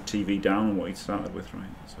 100 TV down on what he started with, right?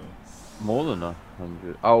 So more than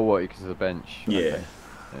 100. Oh, what? Because of the bench. Yeah. Okay.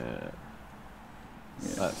 Yeah.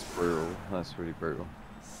 That's brutal. That's really brutal.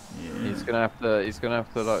 Yeah. He's gonna have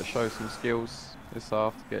to like show some skills this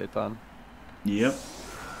half to get it done. Yep.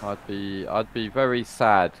 I'd be very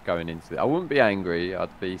sad going into it. I wouldn't be angry.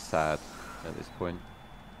 I'd be sad at this point.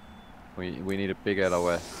 We need a big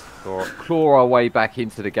LOS. Claw our way back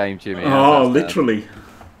into the game, Jimmy. Oh, literally.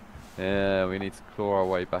 Yeah, we need to claw our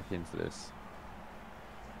way back into this.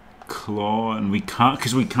 Claw, and we can't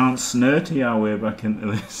because we can't snurty our way back into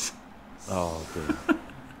this. Oh, dear.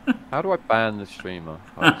 How do I ban the streamer?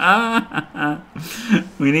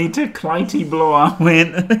 We need to clighty blow our way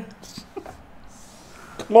into this.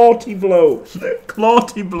 Clawty blow.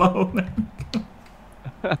 Clawty blow.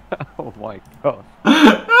 Oh my god.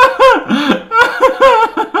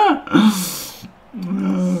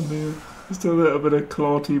 Oh dear. Just a little bit of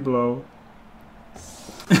clawty blow.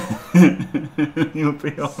 You'll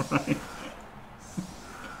be alright.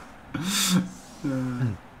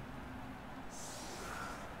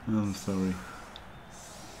 I'm sorry.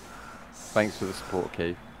 Thanks for the support,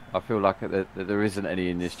 Keith. I feel like there isn't any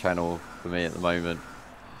in this channel for me at the moment.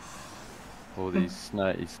 All these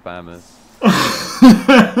snurty spammers.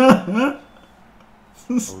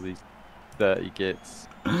 All these dirty gits.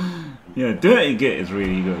 Yeah, dirty git is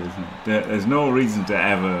really good, isn't it? There's no reason to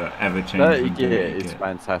ever change. Dirty git is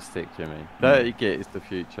fantastic, Jimmy. Dirty git is the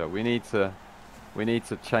future. We need to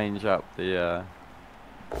change up the.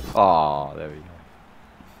 Oh, there we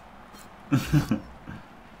go.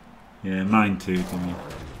 Yeah, mine too, Dimmy.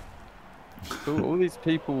 All these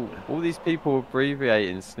people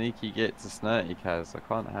abbreviating sneaky git to snurty Kaz. I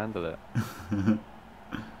can't handle it.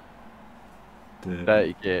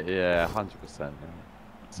 Dirty git, yeah, 100%.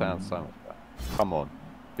 Sounds so much better. Come on,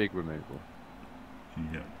 big removal.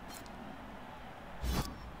 Yeah.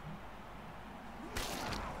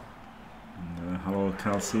 And, hello,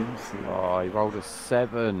 Calcium. Oh, he rolled a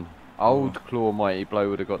 7. Old Claw Mighty Blow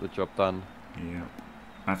would have got the job done. Yeah,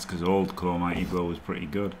 that's because Old Claw Mighty Blow was pretty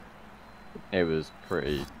good. It was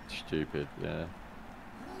pretty stupid, yeah.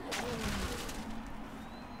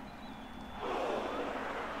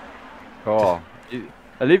 Oh,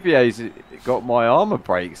 Olivier's got my armor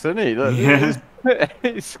breaks, hasn't he? Look, yeah.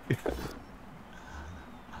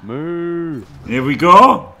 Moo. Here we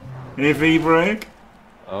go. AV break.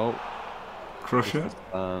 Oh. Crusher.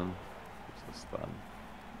 Stun.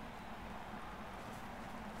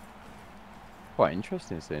 Quite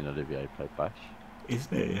interesting seeing Olivier play Bash.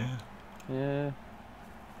 Isn't it? Yeah. Yeah.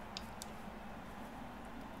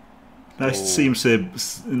 Nice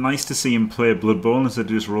to see him play Blood Bowl instead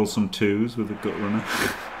of just roll some 2s with a gut runner.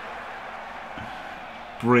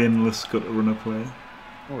 Brainless gut runner play.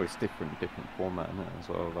 Oh, it's different format in it as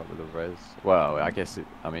well, like with the res. Well, I guess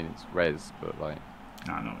it's res, but like.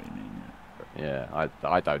 I know what you mean. Yeah,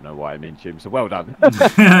 I don't know what I mean, Jim. So well done.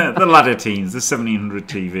 The ladder teams, the 1700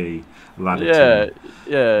 TV ladder team.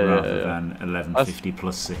 Rather than 1150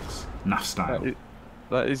 plus 6 NAF style.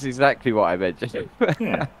 That is exactly what I meant, Jim.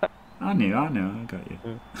 Yeah. I got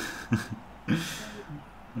you.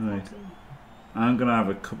 Right. I'm going to have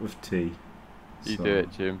a cup of tea. You do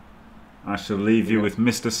it, Jim. I shall leave you with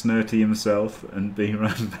Mr. Snurty himself and be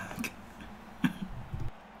right back.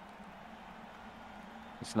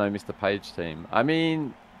 It's no Mr. Page team. I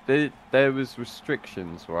mean, there was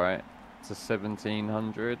restrictions, right, to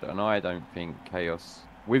 1700, and I don't think Chaos,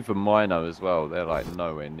 with the minor as well, they're like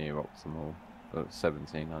nowhere near optimal at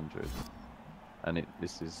 1700. And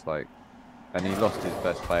this is like, and he lost his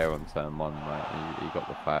best player on turn 1, right? He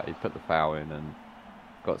got he put the foul in and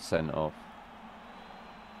got sent off,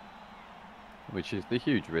 which is the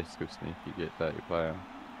huge risk of sneaky get dirty player.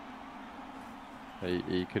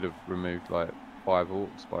 He could have removed like 5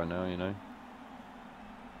 orcs by now, you know.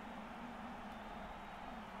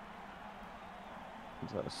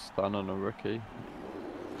 Is that a stun on a rookie?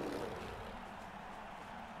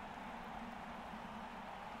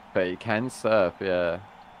 But he can surf, yeah.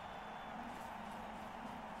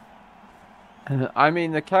 I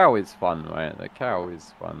mean, the cow is fun, right? The cow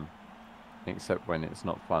is fun. Except when it's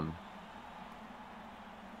not fun.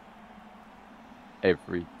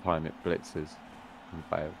 Every time it blitzes and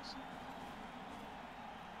fails.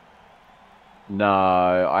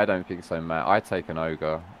 No, I don't think so, Matt. I take an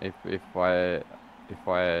ogre. If I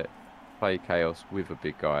play Chaos with a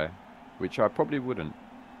big guy, which I probably wouldn't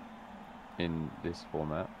in this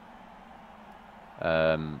format,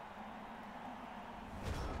 then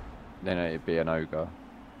it'd be an ogre.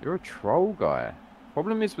 You're a troll guy.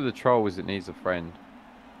 Problem is with the troll is it needs a friend.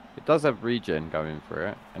 It does have regen going for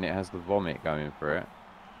it, and it has the vomit going for it,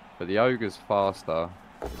 but the ogre's faster,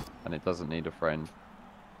 and it doesn't need a friend.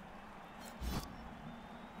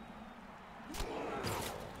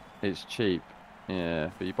 It's cheap,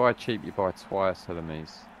 yeah, but you buy cheap, you buy twice,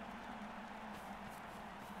 Helemes.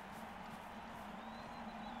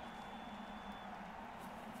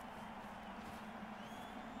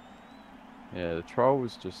 Yeah, the troll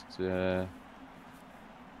was just, I'm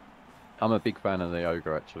a big fan of the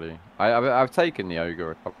ogre, actually. I've taken the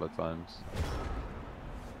ogre a couple of times.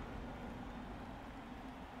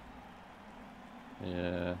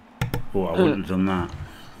 Yeah. Oh, I wouldn't have done that.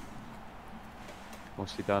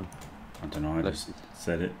 What's he done? I don't know, I just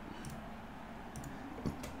said it.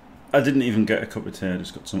 I didn't even get a cup of tea, I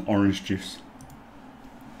just got some orange juice.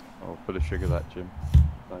 Oh, full of sugar that, Jim.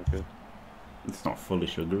 No good. It's not full of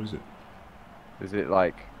sugar, is it? Is it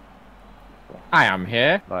like... I am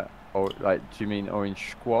here. Like, or like, do you mean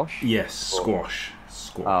orange squash? Yes, squash.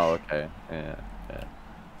 Squash. Oh, okay. Yeah.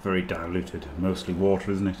 Very diluted. Mostly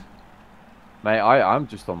water, isn't it? Mate, I'm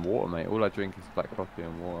just on water, mate. All I drink is black coffee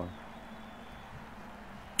and water.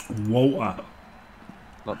 Water.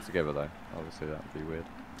 Not together, though. Obviously, that would be weird.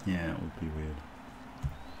 Yeah, it would be weird.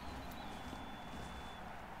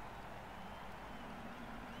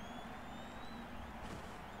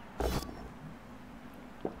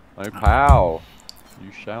 No pow.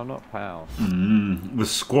 You shall not pow. The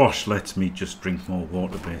squash lets me just drink more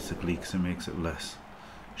water basically because it makes it less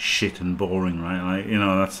shit and boring, right? Like, you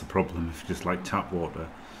know, that's the problem. If you just like tap water,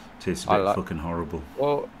 it tastes a bit fucking horrible.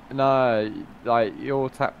 Well, no, like your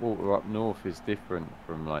tap water up north is different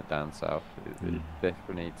from like down south. It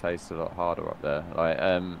definitely tastes a lot harder up there. Like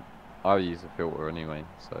I use a filter anyway,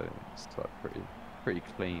 so it's like pretty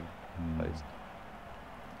clean taste.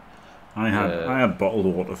 I had bottled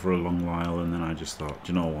water for a long while, and then I just thought,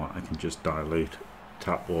 do you know what? I can just dilute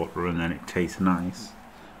tap water, and then it tastes nice,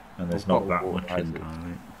 and there's not that much in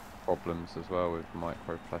dilute. Problems as well with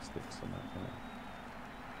microplastics and that. You know?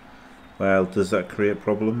 Well, does that create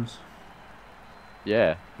problems?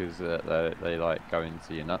 Yeah, because they like go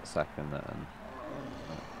into your nutsack and that. And,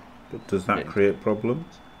 but does that create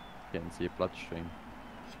problems? Get into your bloodstream.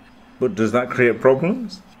 But does that create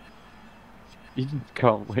problems? You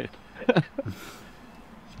can't win.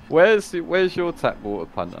 Where's your tap water,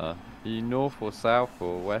 punter? Are you north or south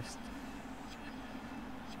or west?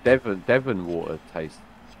 Devon water tastes.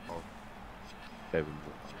 Oh, Devon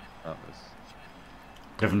water. That was.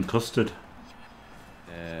 Devon custard.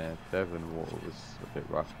 Yeah, Devon water was a bit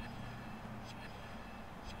rough.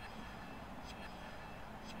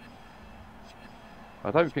 I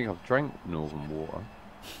don't think I've drank northern water.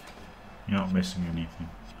 You're not missing anything.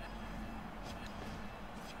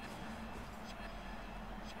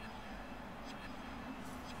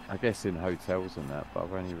 I guess in hotels and that, but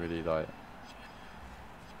I've only really like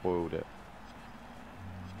boiled it.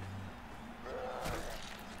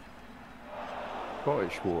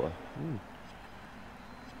 Scottish water.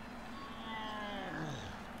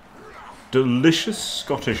 Delicious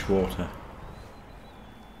Scottish water.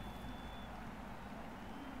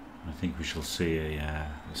 I think we shall see a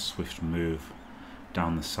swift move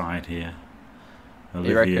down the side here.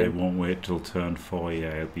 Olivier won't wait till turn 4.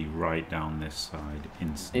 Yeah, he'll be right down this side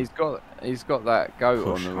instantly. He's got that goat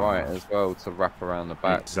on the right as well to wrap around the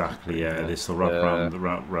back. Exactly. Yeah, this will wrap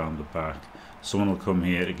around the back. Someone will come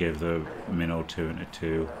here to give the minnow 2 into 2.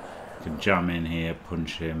 You can jam in here,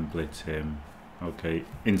 punch him, blitz him. Okay,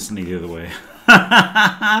 instantly the other way.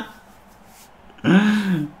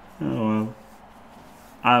 Oh well.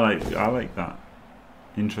 I like that.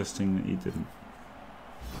 Interesting that you didn't.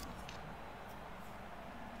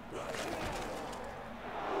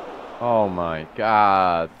 Oh my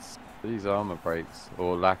god. These armor breaks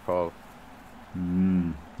or lack of.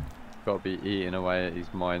 Got to be eating away at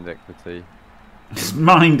his mind equity. His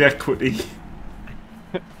mind equity.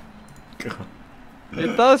 God.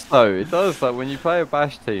 It does though. It does. Like when you play a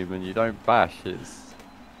bash team and you don't bash, it's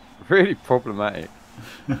really problematic.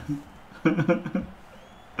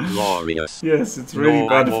 Glorious. Yes, it's really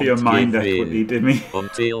bad for your mind equity, Dimmy.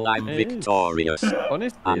 Until I'm victorious.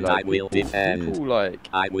 Honestly, and like, I will defend.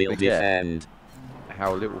 I will defend.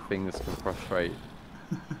 How little things can frustrate.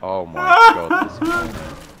 Oh my god.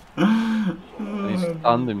 He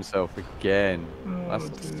stunned himself again. That's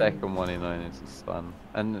the second one he known as a stun.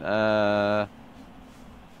 And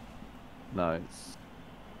no,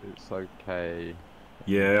 it's okay.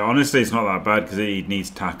 Yeah, honestly, it's not that bad because he needs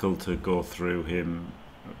tackle to go through him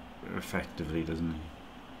effectively, doesn't he?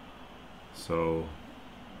 So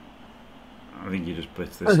I think you just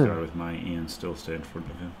blitz this guy with mighty and still stay in front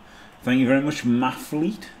of him. Thank you very much,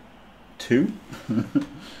 Mathlete 2.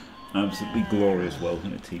 Absolutely glorious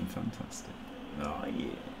welcome to Team Fantastic. Oh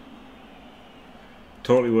yeah.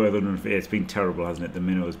 Totally worth it. It's been terrible, hasn't it? The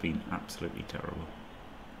minnow has been absolutely terrible.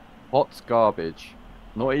 Hot's garbage.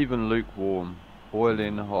 Not even lukewarm.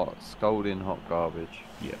 Boiling hot, scalding hot garbage.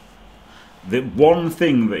 Yeah. The one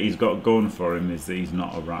thing that he's got going for him is that he's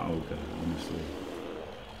not a rat ogre, honestly.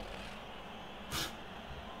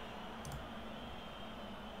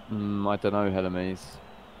 I don't know, Helames.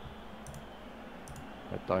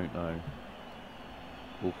 I don't know.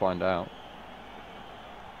 We'll find out.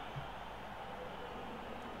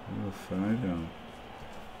 We'll find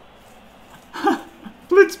out.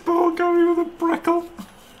 Blitz ball carry with a breckle.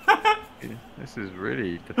 This is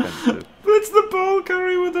really defensive. Blitz the ball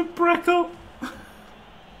carry with a breckle.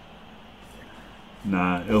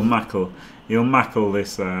 Nah, he'll mackle. He'll mackle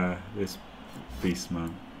this this beast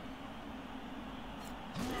man.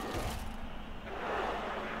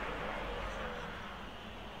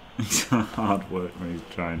 He's hard work when he's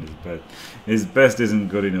trying his best. His best isn't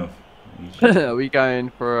good enough. Are we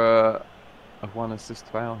going for a 1 assist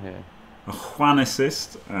foul here? A 1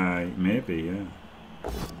 assist? Maybe, yeah.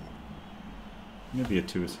 Maybe a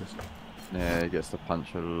 2 assist. Yeah, he gets to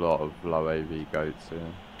punch a lot of low AV goats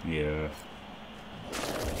here. Yeah.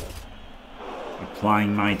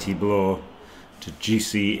 Applying mighty blow. to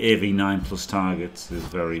GC AV9 plus targets is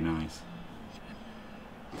very nice.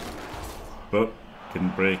 But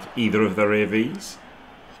didn't break either of their AVs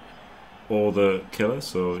or the killer,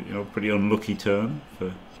 so you know, pretty unlucky turn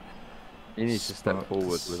for. He needs to step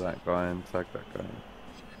forward with that guy and tag that guy.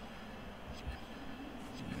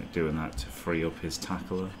 Yeah, doing that to free up his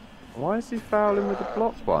tackler. Why is he fouling with the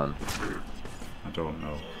block one? I don't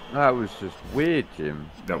know. That was just weird, Jim.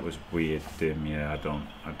 That was weird, Dim. Yeah, I don't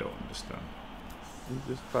understand. He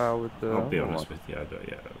just fouled with the. I'll be honest with you. I don't.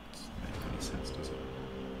 Yeah, that doesn't make any sense, does it?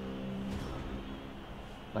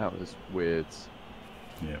 That was weird.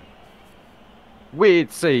 Yeah.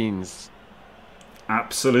 Weird scenes.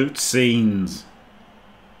 Absolute scenes.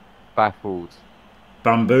 Baffled.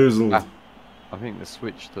 Bamboozled. I think the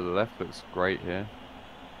switch to the left looks great here.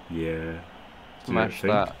 Yeah. Smash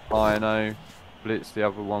that Rhino. Blitz the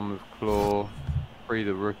other one with Claw. Free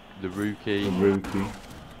the rookie. The rookie.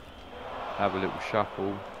 Have a little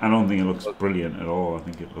shuffle. I don't think it looks brilliant at all. I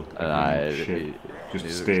think it looks shit.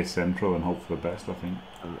 Just stay central and hope for the best, I think.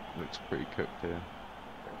 It looks pretty cooked here.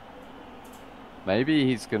 Maybe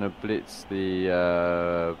he's going to blitz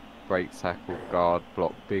the break tackle guard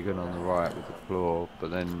block big and on the right with the Claw, but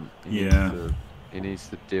then he needs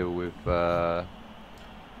to deal with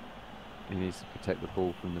he needs to protect the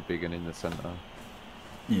ball from the big and in the centre.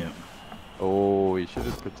 Yeah. Oh, he should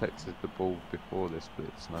have protected the ball before this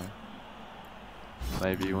blitz, no?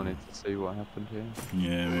 Maybe he wanted to see what happened here.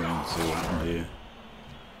 Yeah, we want to see what happened here.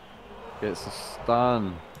 Gets a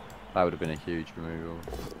stun. That would have been a huge removal.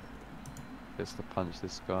 Gets to punch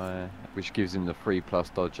this guy, which gives him the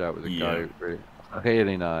 3+ dodge out with a goat.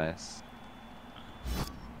 Really nice.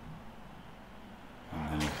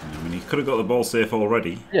 I mean, he could have got the ball safe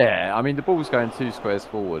already. Yeah, I mean, the ball's going 2 squares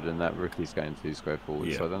forward and that rookie's going 2 squares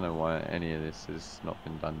forward, so I don't know why any of this has not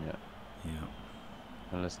been done yet. Yeah.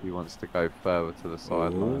 Unless he wants to go further to the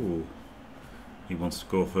sideline. He wants to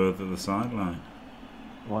go further to the sideline.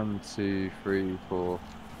 1, 2, 3, 4,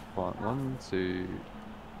 5. 1, 2,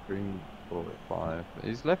 3, 4, 5.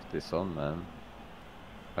 He's left this on, man.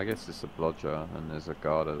 I guess it's a blodger and there's a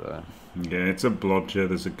guarder there. Yeah, it's a blodger,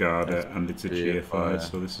 there's a guarder, and it's a GFI,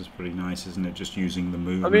 so this is pretty nice, isn't it? Just using the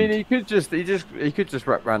movement. I mean, he could just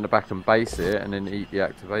wrap round the back and base it and then eat the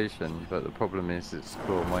activation, but the problem is it's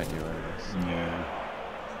claw mighty awareness. Yeah.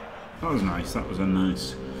 That was nice. That was a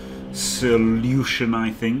nice solution,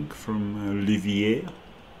 I think, from Olivier.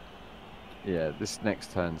 Yeah, this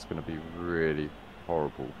next turn's going to be really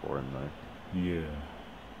horrible for him, though. Yeah.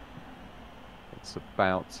 It's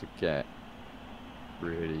about to get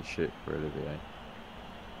really shit for Olivier.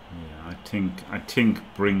 Yeah, I think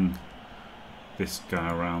bring this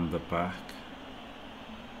guy around the back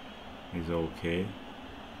is okay,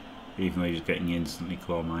 even though he's getting instantly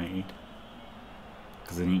claw mightied.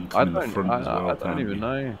 Because then he can come in the front as well. I don't even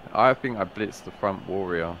know. I think I blitzed the front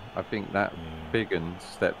warrior. I think that big un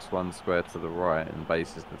steps 1 square to the right and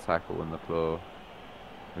bases the tackle and the claw.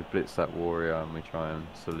 We blitz that warrior and we try and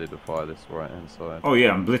solidify this right hand side. Oh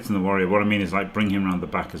yeah, I'm blitzing the warrior. What I mean is like bring him around the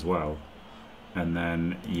back as well, and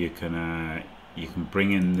then you can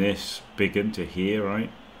bring in this big un to here, right?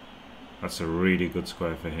 That's a really good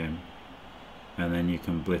square for him. And then you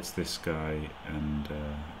can blitz this guy and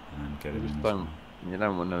get him in. You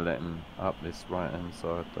don't want to let him up this right hand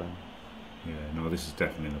side though. Yeah, no, this is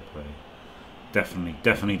definitely the play.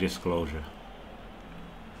 Definitely disclosure.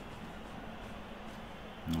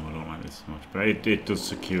 No, I don't like this so much, but it does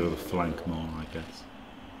secure the flank more, I guess.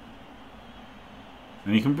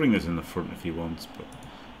 And he can bring this in the front if he wants, but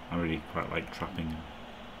I really quite like trapping him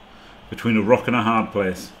between a rock and a hard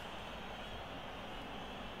place.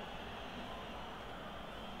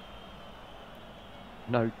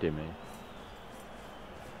 No, Dimmy.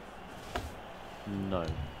 No.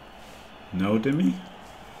 No, Dimmy?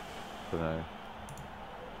 No.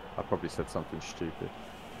 I probably said something stupid.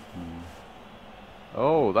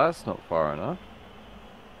 Oh, that's not far enough.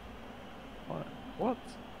 What?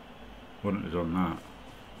 Wouldn't have done that.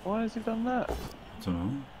 Why has he done that? I don't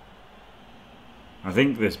know. I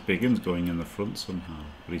think this big un's going in the front somehow,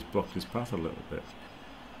 but he's blocked his path a little bit.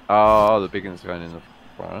 Oh, the big un's going in the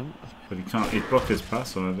front. But he can't. He's blocked his path,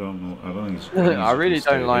 so I don't know. I don't think. He's I really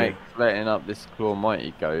don't like letting up this claw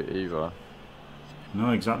mighty goat either.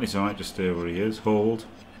 No, exactly. So I might just stay where he is. Hold.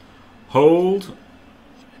 Hold.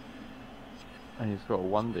 And he's got a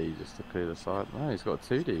 1D just to clear the side. No, he's got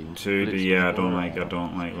a 2D. 2D, yeah. I don't like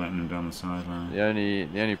letting him down the sideline. The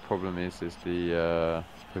only problem is the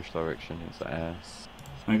push direction. It's ass.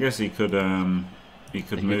 I guess he could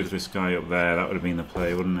move this guy up there. That would have been the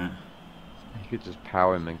play, wouldn't it? He could just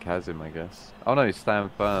power him and Kaz him, I guess. Oh no, he's stand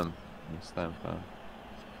firm. He's stand firm.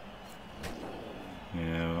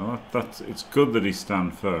 it's good that he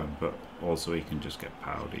stand firm, but also he can just get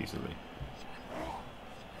powered easily.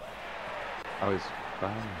 Oh, he's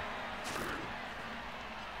bang.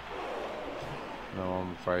 No,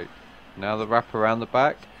 I'm afraid. Now the wrap around the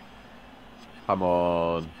back. Come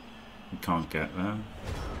on. You can't get there.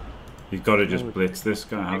 You've got to just blitz this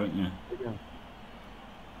guy, haven't you?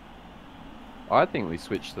 I think we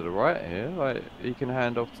switch to the right here. Like he can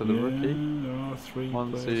hand off to the rookie. There are 3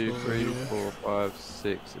 1, players 2, over 3, here. 4, 5,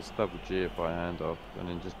 6. It's double G if I hand off, and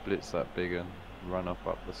then just blitz that big and run up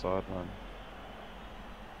the sideline.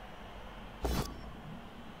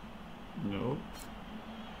 No.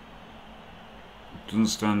 Doesn't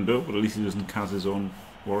stand up, but at least he doesn't cast his own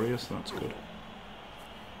warrior, so that's good.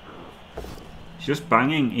 He's just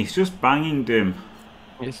banging. He's just banging, Dim.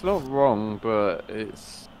 It's not wrong, but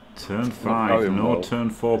it's Turn 5, no well. turn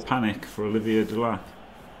 4 panic for Olivier Dulac.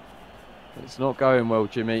 It's not going well,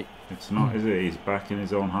 Jimmy. It's not, is it? He's back in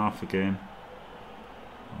his own half again.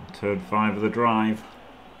 Turn 5 of the drive.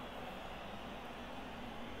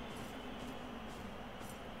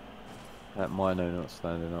 That Mino not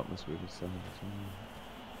standing up must be the same.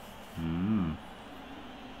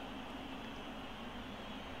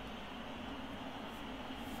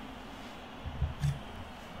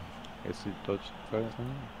 Guess he dodged first.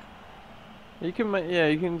 You can make, yeah,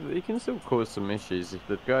 you can still cause some issues if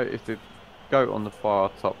the goat on the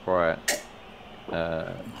far top right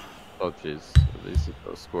dodges. At least he's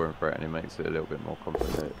got a scoring threat and it makes it a little bit more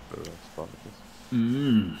complicated for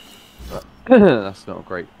Spartakus. But that's not a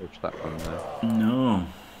great dodge, that one there. No.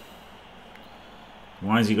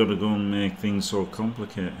 Why has he got to go and make things so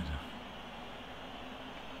complicated?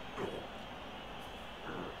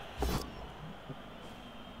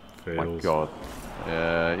 Fails. My God.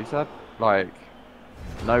 Yeah, he's had like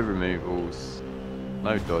no removals,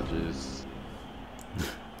 no dodges,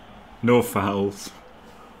 No fouls.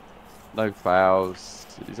 no fouls.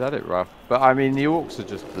 He's had it rough, but I mean the Orcs are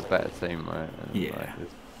just the better team, right? And, Yeah. like,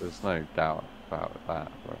 there's no doubt about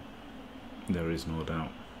that. Right? There is no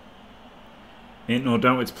doubt. Ain't no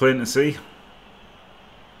doubt, it's plain to see.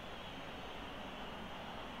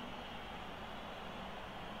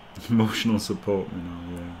 Emotional support, you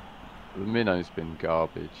know, yeah. The Minnow's been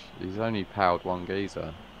garbage. He's only powered one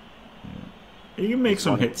geezer. Yeah. He can make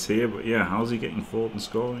some hits here, but yeah, how's he getting forward and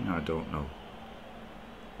scoring? I don't know.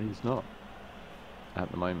 He's not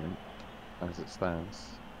at the moment, as it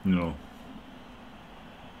stands. No.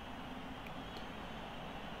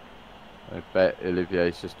 I bet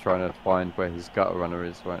Olivier's just trying to find where his gutter runner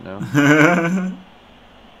is right now.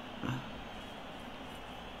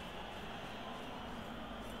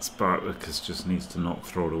 Spartakus just needs to not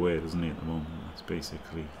throw it away, doesn't he, at the moment? That's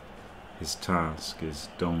basically his task, is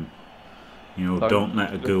don't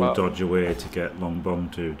let a ghoul dodge away to get long bomb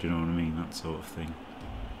to, do you know what I mean? That sort of thing.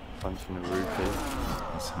 Punching a rookie.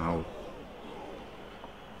 That's how...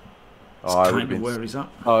 Oh, That's kind of where he's at.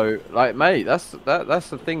 Oh, like, mate, that's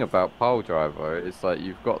the thing about pile driver. It's like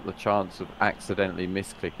you've got the chance of accidentally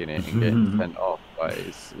misclicking it and getting sent off. Like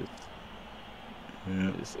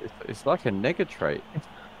it's like a nega trait.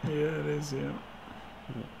 Yeah, it is. Yeah.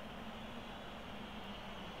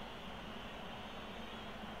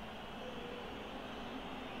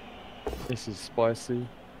 This is spicy.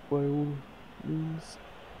 By all means.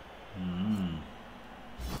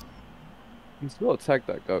 He's got to tag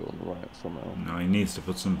that goat on the right somehow. No, he needs to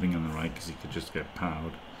put something on the right because he could just get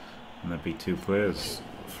powered, and there'd be 2 players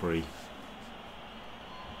free.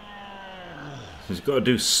 So he's got to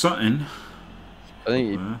do something. I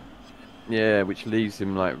think, yeah, which leaves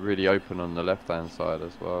him like really open on the left-hand side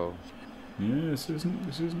as well. Yeah, this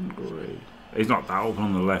isn't great. He's not that open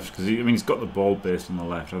on the left because he's got the ball based on the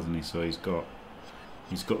left, hasn't he? So he's got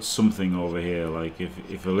something over here. Like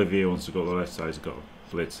if Olivier wants to go to the left side, he's got to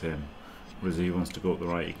blitz him. Whereas if he wants to go up the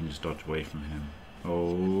right, he can just dodge away from him.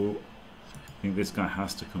 Oh, I think this guy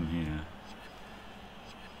has to come here.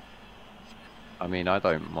 I mean, I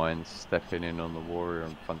don't mind stepping in on the warrior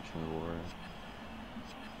and punching the warrior.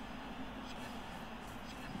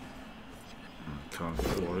 Can't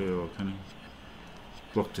get the warrior, can he?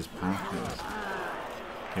 Blocked his path.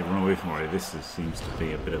 Okay, run away from warrior. This seems to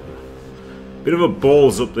be a bit of a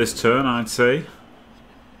balls up this turn, I'd say.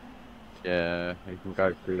 Yeah, he can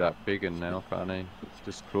go through that big un now, can't he?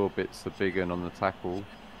 Just claw bits the big un on the tackle.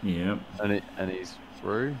 Yeah. And he's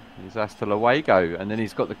through. He's hasta luego, and then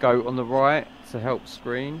he's got the goat on the right to help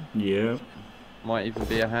screen. Yeah. Might even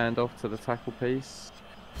be a handoff to the tackle piece.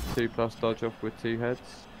 2+ dodge off with 2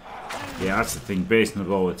 heads. Yeah, that's the thing. Based on the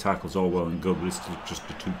ball, the tackle's all well and good, but it's just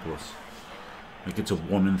a 2+. Like it's a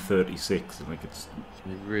 1 in 36. Like it's.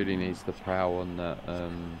 He really needs the power on that.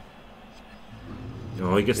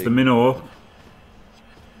 Oh, he gets the minnow up.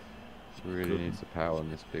 Really needs the power on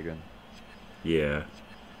this big one. Yeah.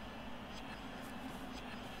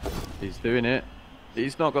 He's doing it.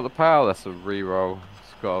 He's not got the power. That's a re-roll.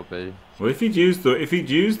 It's gotta be. Well, if he'd used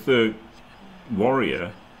the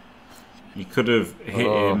warrior, he could have hit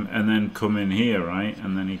him and then come in here, right?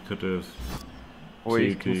 And then he could have. Or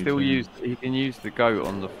he can still use. He can use the goat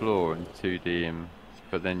on the floor and 2D him,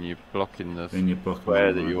 but then you're blocking the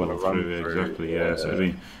square that you want to run through. Exactly. Yeah. So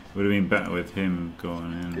it would have been better with him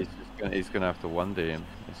going in. He's gonna have to 1D him.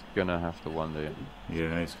 He's gonna have to 1D him.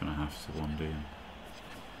 Yeah, he's gonna have to 1D him.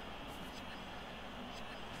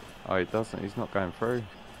 Oh, he doesn't. He's not going through.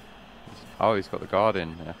 Oh, he's got the guard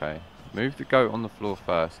in. Okay. Move the goat on the floor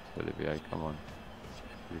first, Olivier. Come on.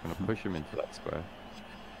 You're going to push him into that square.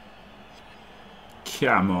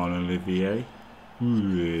 Come on, Olivier.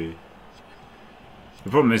 The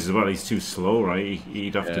problem is, well, he's too slow, right?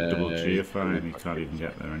 He'd have to double GFI and he can't even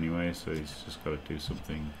get there anyway, so he's just got to do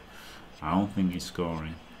something. I don't think he's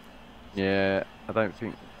scoring. Yeah, I don't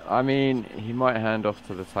think... I mean, he might hand off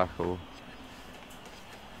to the tackle.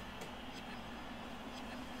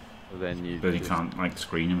 But he can't like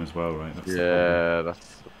screen him as well, right? That's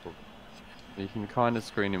that's the problem. You can kind of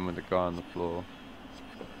screen him with the guy on the floor.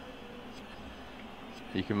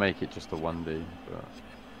 You can make it just a 1D, but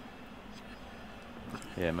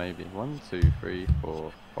yeah, maybe 1, 2, 3,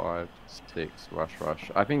 4, 5, 6. Rush.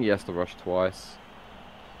 I think he has to rush twice.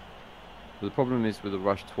 But the problem is with the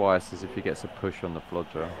rush twice is if he gets a push on the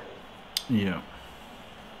flodger. Yeah.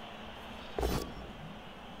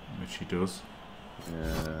 Which he does.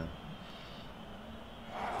 Yeah.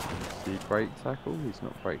 Is he break tackle? He's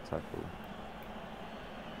not break tackle.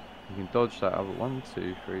 You can dodge that other 1,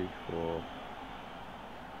 2, 3, 4.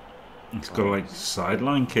 He's got like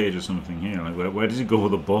sideline cage or something here. Like where does he go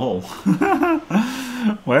with the ball?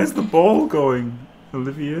 Where's the ball going,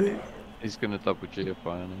 Olivier? He's gonna double GFI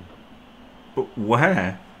on him. But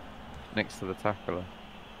where? Next to the tackler.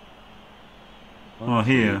 Oh,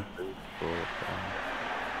 here. 2, 3, 4,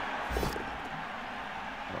 5.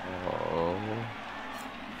 Oh.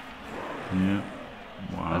 Yeah.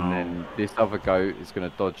 Wow. And then this other goat is going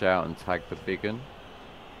to dodge out and tag the big one.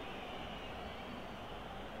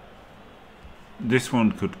 This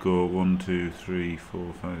one could go 1, 2, 3,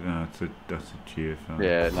 4, 5. No, that's a GFI.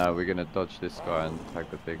 Yeah, no, we're going to dodge this guy and tag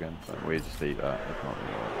the big one. But we just eat that. That's not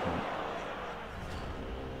really right.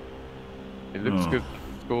 It looks good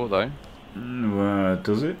score though.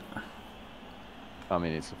 Does it? I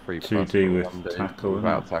mean, it's a 3+ 2D with tackle.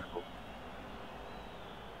 Without tackle.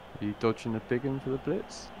 Are you dodging the big one for the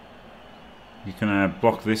blitz? You can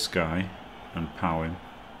block this guy and power him,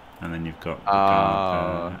 and then you've got the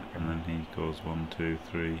guard there, and then he goes 1, 2,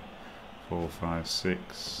 3, 4, 5,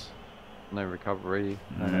 6. No recovery.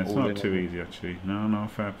 Yeah, it's not too easy actually. No,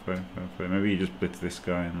 fair play. Maybe you just blitz this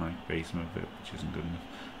guy and like base him a bit, which isn't good enough.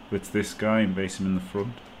 Blitz this guy and base him in the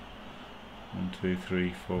front. 1, 2,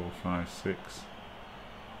 3, 4, 5, 6.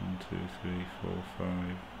 1, 2, 3, 4, 5.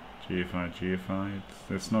 GFI.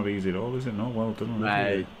 It's not easy at all, is it? No, well done,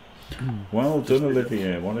 Olivier. Well done,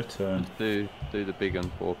 Olivier. What a turn. Do the big one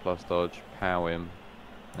 4+ dodge, pow him,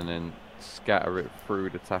 and then scatter it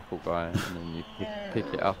through the tackle guy, and then you pick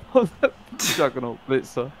it up on the juggernaut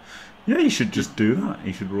blitzer. Yeah, you should just do that.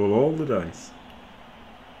 You should roll all the dice.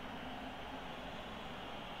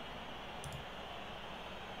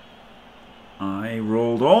 I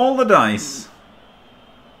rolled all the dice.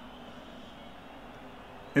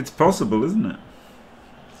 It's possible, isn't it?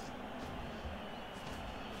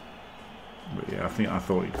 But yeah, I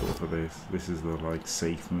thought he'd go for this. This is the like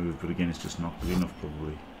safe move, but again, it's just not good enough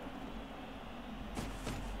probably.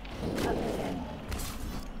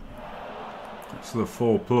 So the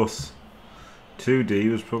 4+.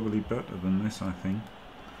 2D was probably better than this, I think.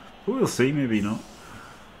 But we'll see, maybe not.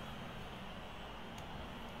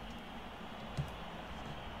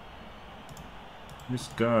 This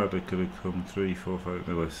guard could have come 3, 4, 5.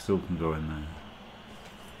 No, it still can go in there.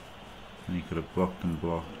 And he could have blocked, and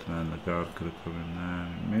then the guard could have come in there.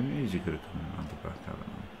 Maybe he could have come in on the back. I don't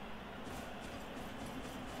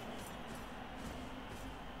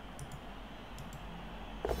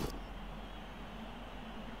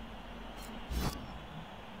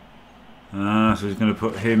know. So he's going to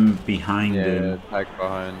put him behind him. Yeah, tag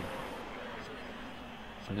behind.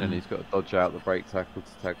 And then he's got to dodge out the break tackle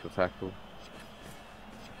to tag the tackle.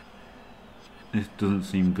 This doesn't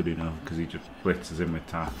seem good enough because he just blitzes in with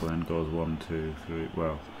tackle and goes 1, 2, 3.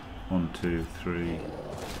 Well, 1, 2, 3.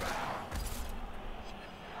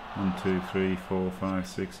 1, 2, 3, 4, 5,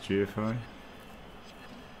 6 GFI.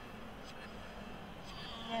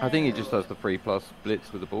 I think he just does the 3+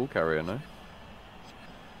 blitz with the ball carrier, no?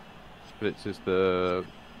 blitzes the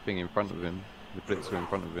thing in front of him, the blitzer in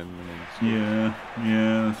front of him, and then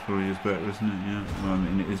Yeah, that's probably just better, isn't it? Yeah. Well, I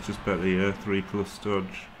mean, it is just better. Yeah, 3+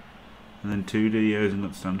 dodge, and then 2D. Yeah, isn't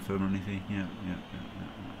got stand firm or anything. Yeah.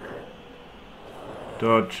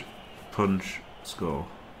 Dodge, punch, score.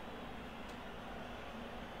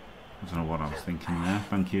 I don't know what I was thinking there.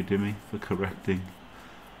 Thank you, Dimmy, for correcting.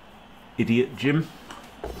 Idiot Jim.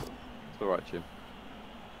 it's alright, Jim.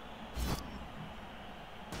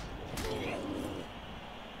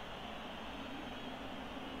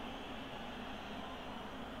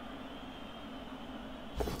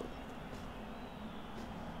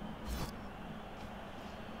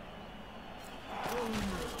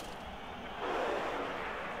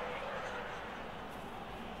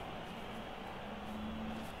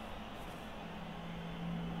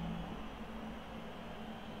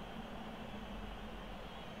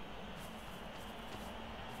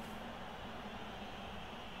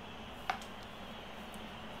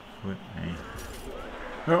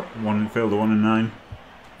 Oh, failed the 1 and 9.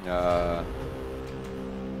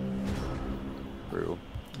 Brutal.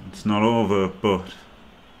 It's not over, but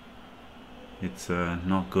it's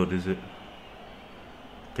not good, is it?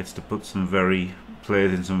 Gets to put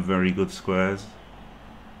plays in some very good squares.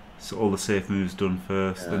 So all the safe moves done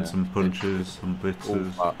first, then some punches, some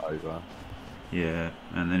blitzes. All over. Yeah,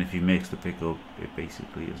 and then if he makes the pick up, it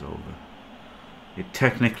basically is over. It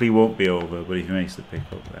technically won't be over, but if he makes the pick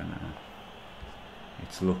up, then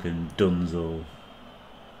it's looking dunzo.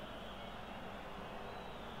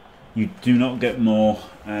 You do not get more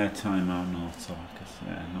time out North Spartakus.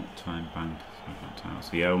 Yeah, not time bank.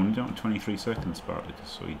 So yeah, only down 23 seconds Spartakus,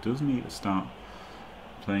 so he does need to start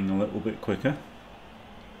playing a little bit quicker.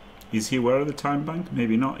 Is he aware of the time bank?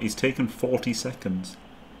 Maybe not. He's taken 40 seconds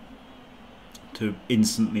to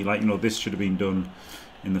instantly, like, you know, this should have been done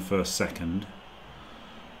in the first second.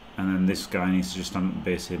 And then this guy needs to just stand up and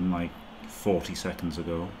base him like 40 seconds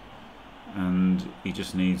ago. And he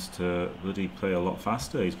just needs to bloody play a lot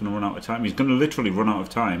faster. He's going to run out of time. He's going to literally run out of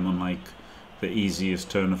time on like the easiest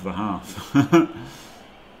turn of the half.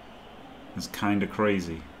 It's kind of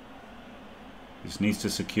crazy. He just needs to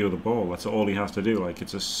secure the ball. That's all he has to do. Like,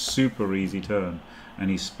 it's a super easy turn. And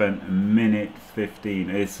he spent a minute 15.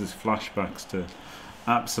 This is flashbacks to...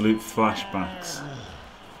 absolute flashbacks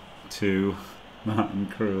to Martin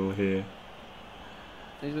Krul here.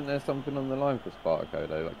 Isn't there something on the line for Spartaco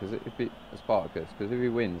though? Like, Spartacus, because if he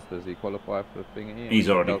wins, does he qualify for the thing? He's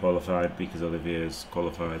already qualified because Olivier's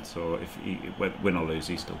qualified. So if he win or lose,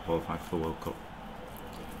 he's still qualified for the World Cup.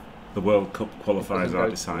 The World Cup qualifiers are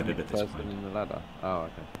decided at this point. In the ladder. Oh,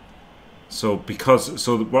 okay. So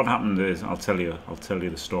what happened is, I'll tell you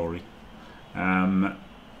the story.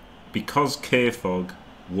 Because K-Fog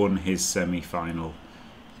won his semi-final,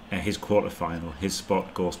 his quarter-final, his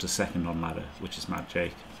spot goes to second on ladder, which is Matt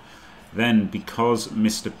Jake. Then, because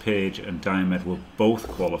Mr. Page and Diomed were both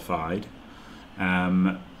qualified,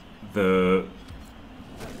 then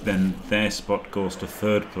their spot goes to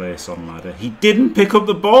third place on ladder. He didn't pick up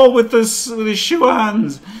the ball with his sure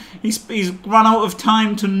hands. He's run out of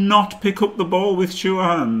time to not pick up the ball with sure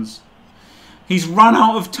hands. He's run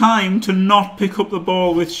out of time to not pick up the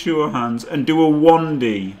ball with sure hands and do a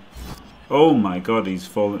 1D. Oh my god, he's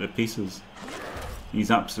fallen to pieces.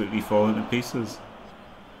 He's absolutely fallen to pieces.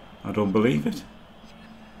 I don't believe it.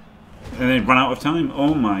 And then run out of time.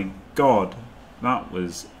 Oh my god. That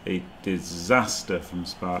was a disaster from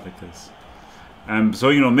Spartacus. So,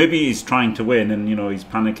 you know, maybe he's trying to win and, you know, he's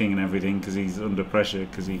panicking and everything because he's under pressure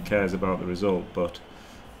because he cares about the result, but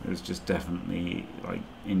it was just definitely, like,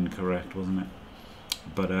 incorrect, wasn't it?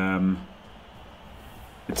 But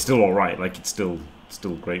it's still alright. Like, it's still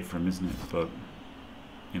great for him, isn't it? But,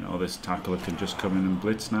 you know, this tackler can just come in and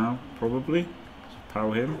blitz now, probably.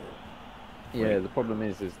 Power him. Yeah, the problem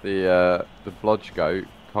is the blodge goat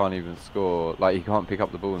can't even score. Like, he can't pick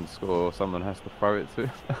up the ball and score. Someone has to throw it to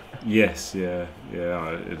him. Yes, yeah.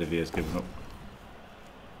 Olivier's given up.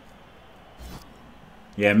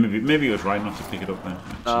 Yeah, maybe it was right not to pick it up then.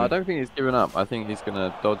 No, I don't think he's given up. I think he's going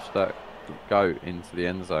to dodge that goat into the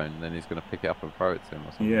end zone, and then he's going to pick it up and throw it to him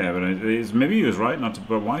or something. Yeah, but maybe he was right not to.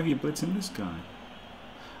 But why are you blitzing this guy?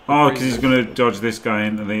 Oh, because he's going to dodge this guy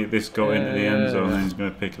into this goat into the end zone, and then he's going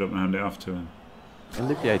to pick it up and hand it off to him.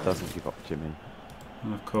 Olivier doesn't give up, Jimmy.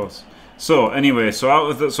 Of course. So anyway,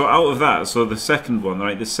 so the second one,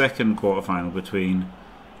 right, the second quarterfinal between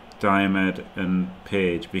Diomed and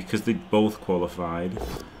Page, because they both qualified,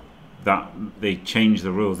 that they changed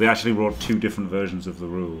the rules. They actually wrote two different versions of the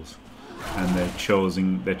rules, and they're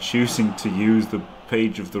choosing to use the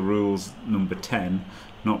page of the rules number 10,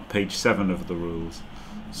 not page 7 of the rules.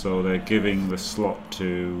 So they're giving the slot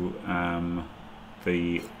to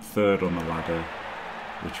the third on the ladder,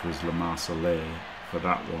 which was Le Marseillais for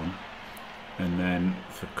that one. And then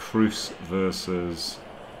for Cruz versus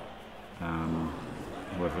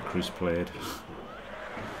whoever Cruz played.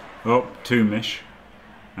 Oh, Tumish.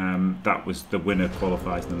 That was the winner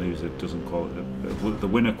qualifies and the loser doesn't qualify. The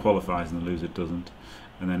winner qualifies and the loser doesn't.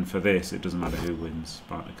 And then for this, it doesn't matter who wins.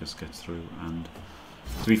 Spartacus gets through. And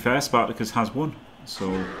to be fair, Spartacus has won.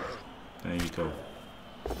 So there you go.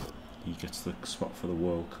 He gets the spot for the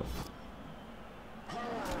World Cup.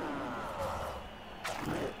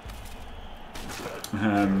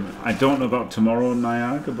 I don't know about tomorrow in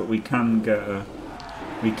Niagara, but we can get a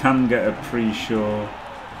pre-show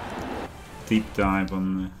deep dive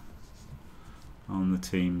on the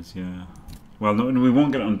teams. Yeah. Well, no, we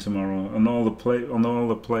won't get it on tomorrow. On all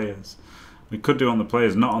the players. We could do on the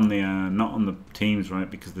players, not on the teams, right?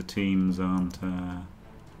 Because the teams aren't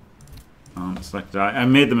selected. I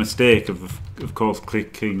made the mistake of course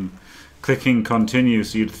clicking continue,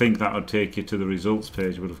 so you'd think that would take you to the results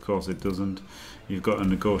page, but of course it doesn't. You've got to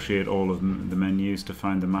negotiate all of the menus to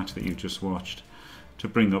find the match that you've just watched, to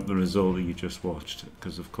bring up the result that you just watched,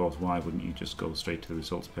 because of course why wouldn't you just go straight to the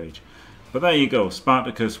results page? But there you go,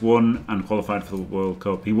 Spartacus won and qualified for the World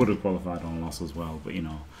Cup. He would have qualified on loss as well, but you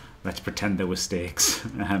know, let's pretend there were stakes.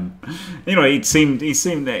 You know, it seemed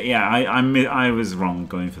that, yeah, I was wrong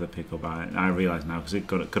going for the pickup. I realise now, because it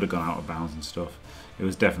could have gone out of bounds and stuff. It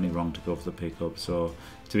was definitely wrong to go for the pickup. So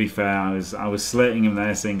to be fair, I was slating him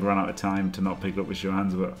there, saying ran out of time to not pick up with your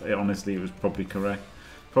hands, but honestly, it was probably correct.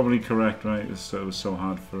 Probably correct, right? It was so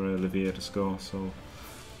hard for Olivier to score. So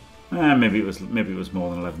maybe it was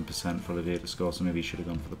more than 11% for Olivier to score. So maybe he should have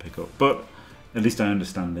gone for the pickup. But at least I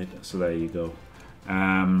understand it. So there you go.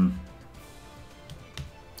 And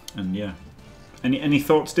yeah, any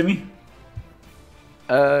thoughts, Dimmy?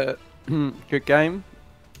 Good game,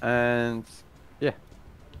 and yeah,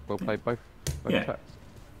 well played both yeah. tracks.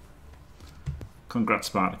 Congrats,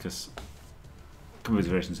 Spartacus.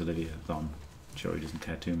 Congratulations, Olivier. Though I'm sure he doesn't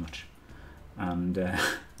care too much. And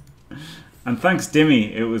and thanks,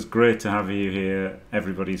 Dimmy. It was great to have you here.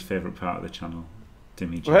 Everybody's favourite part of the channel,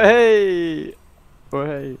 Dimmy Gee. Hey.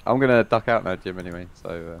 Hey. I'm gonna duck out now, Jim. Anyway,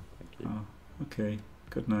 so thank you. Oh, okay.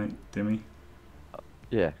 Good night, Dimmy.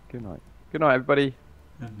 Yeah. Good night. Good night, everybody.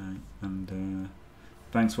 Good night. And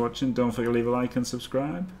thanks for watching. Don't forget to leave a like and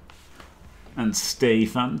subscribe. And stay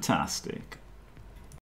fantastic.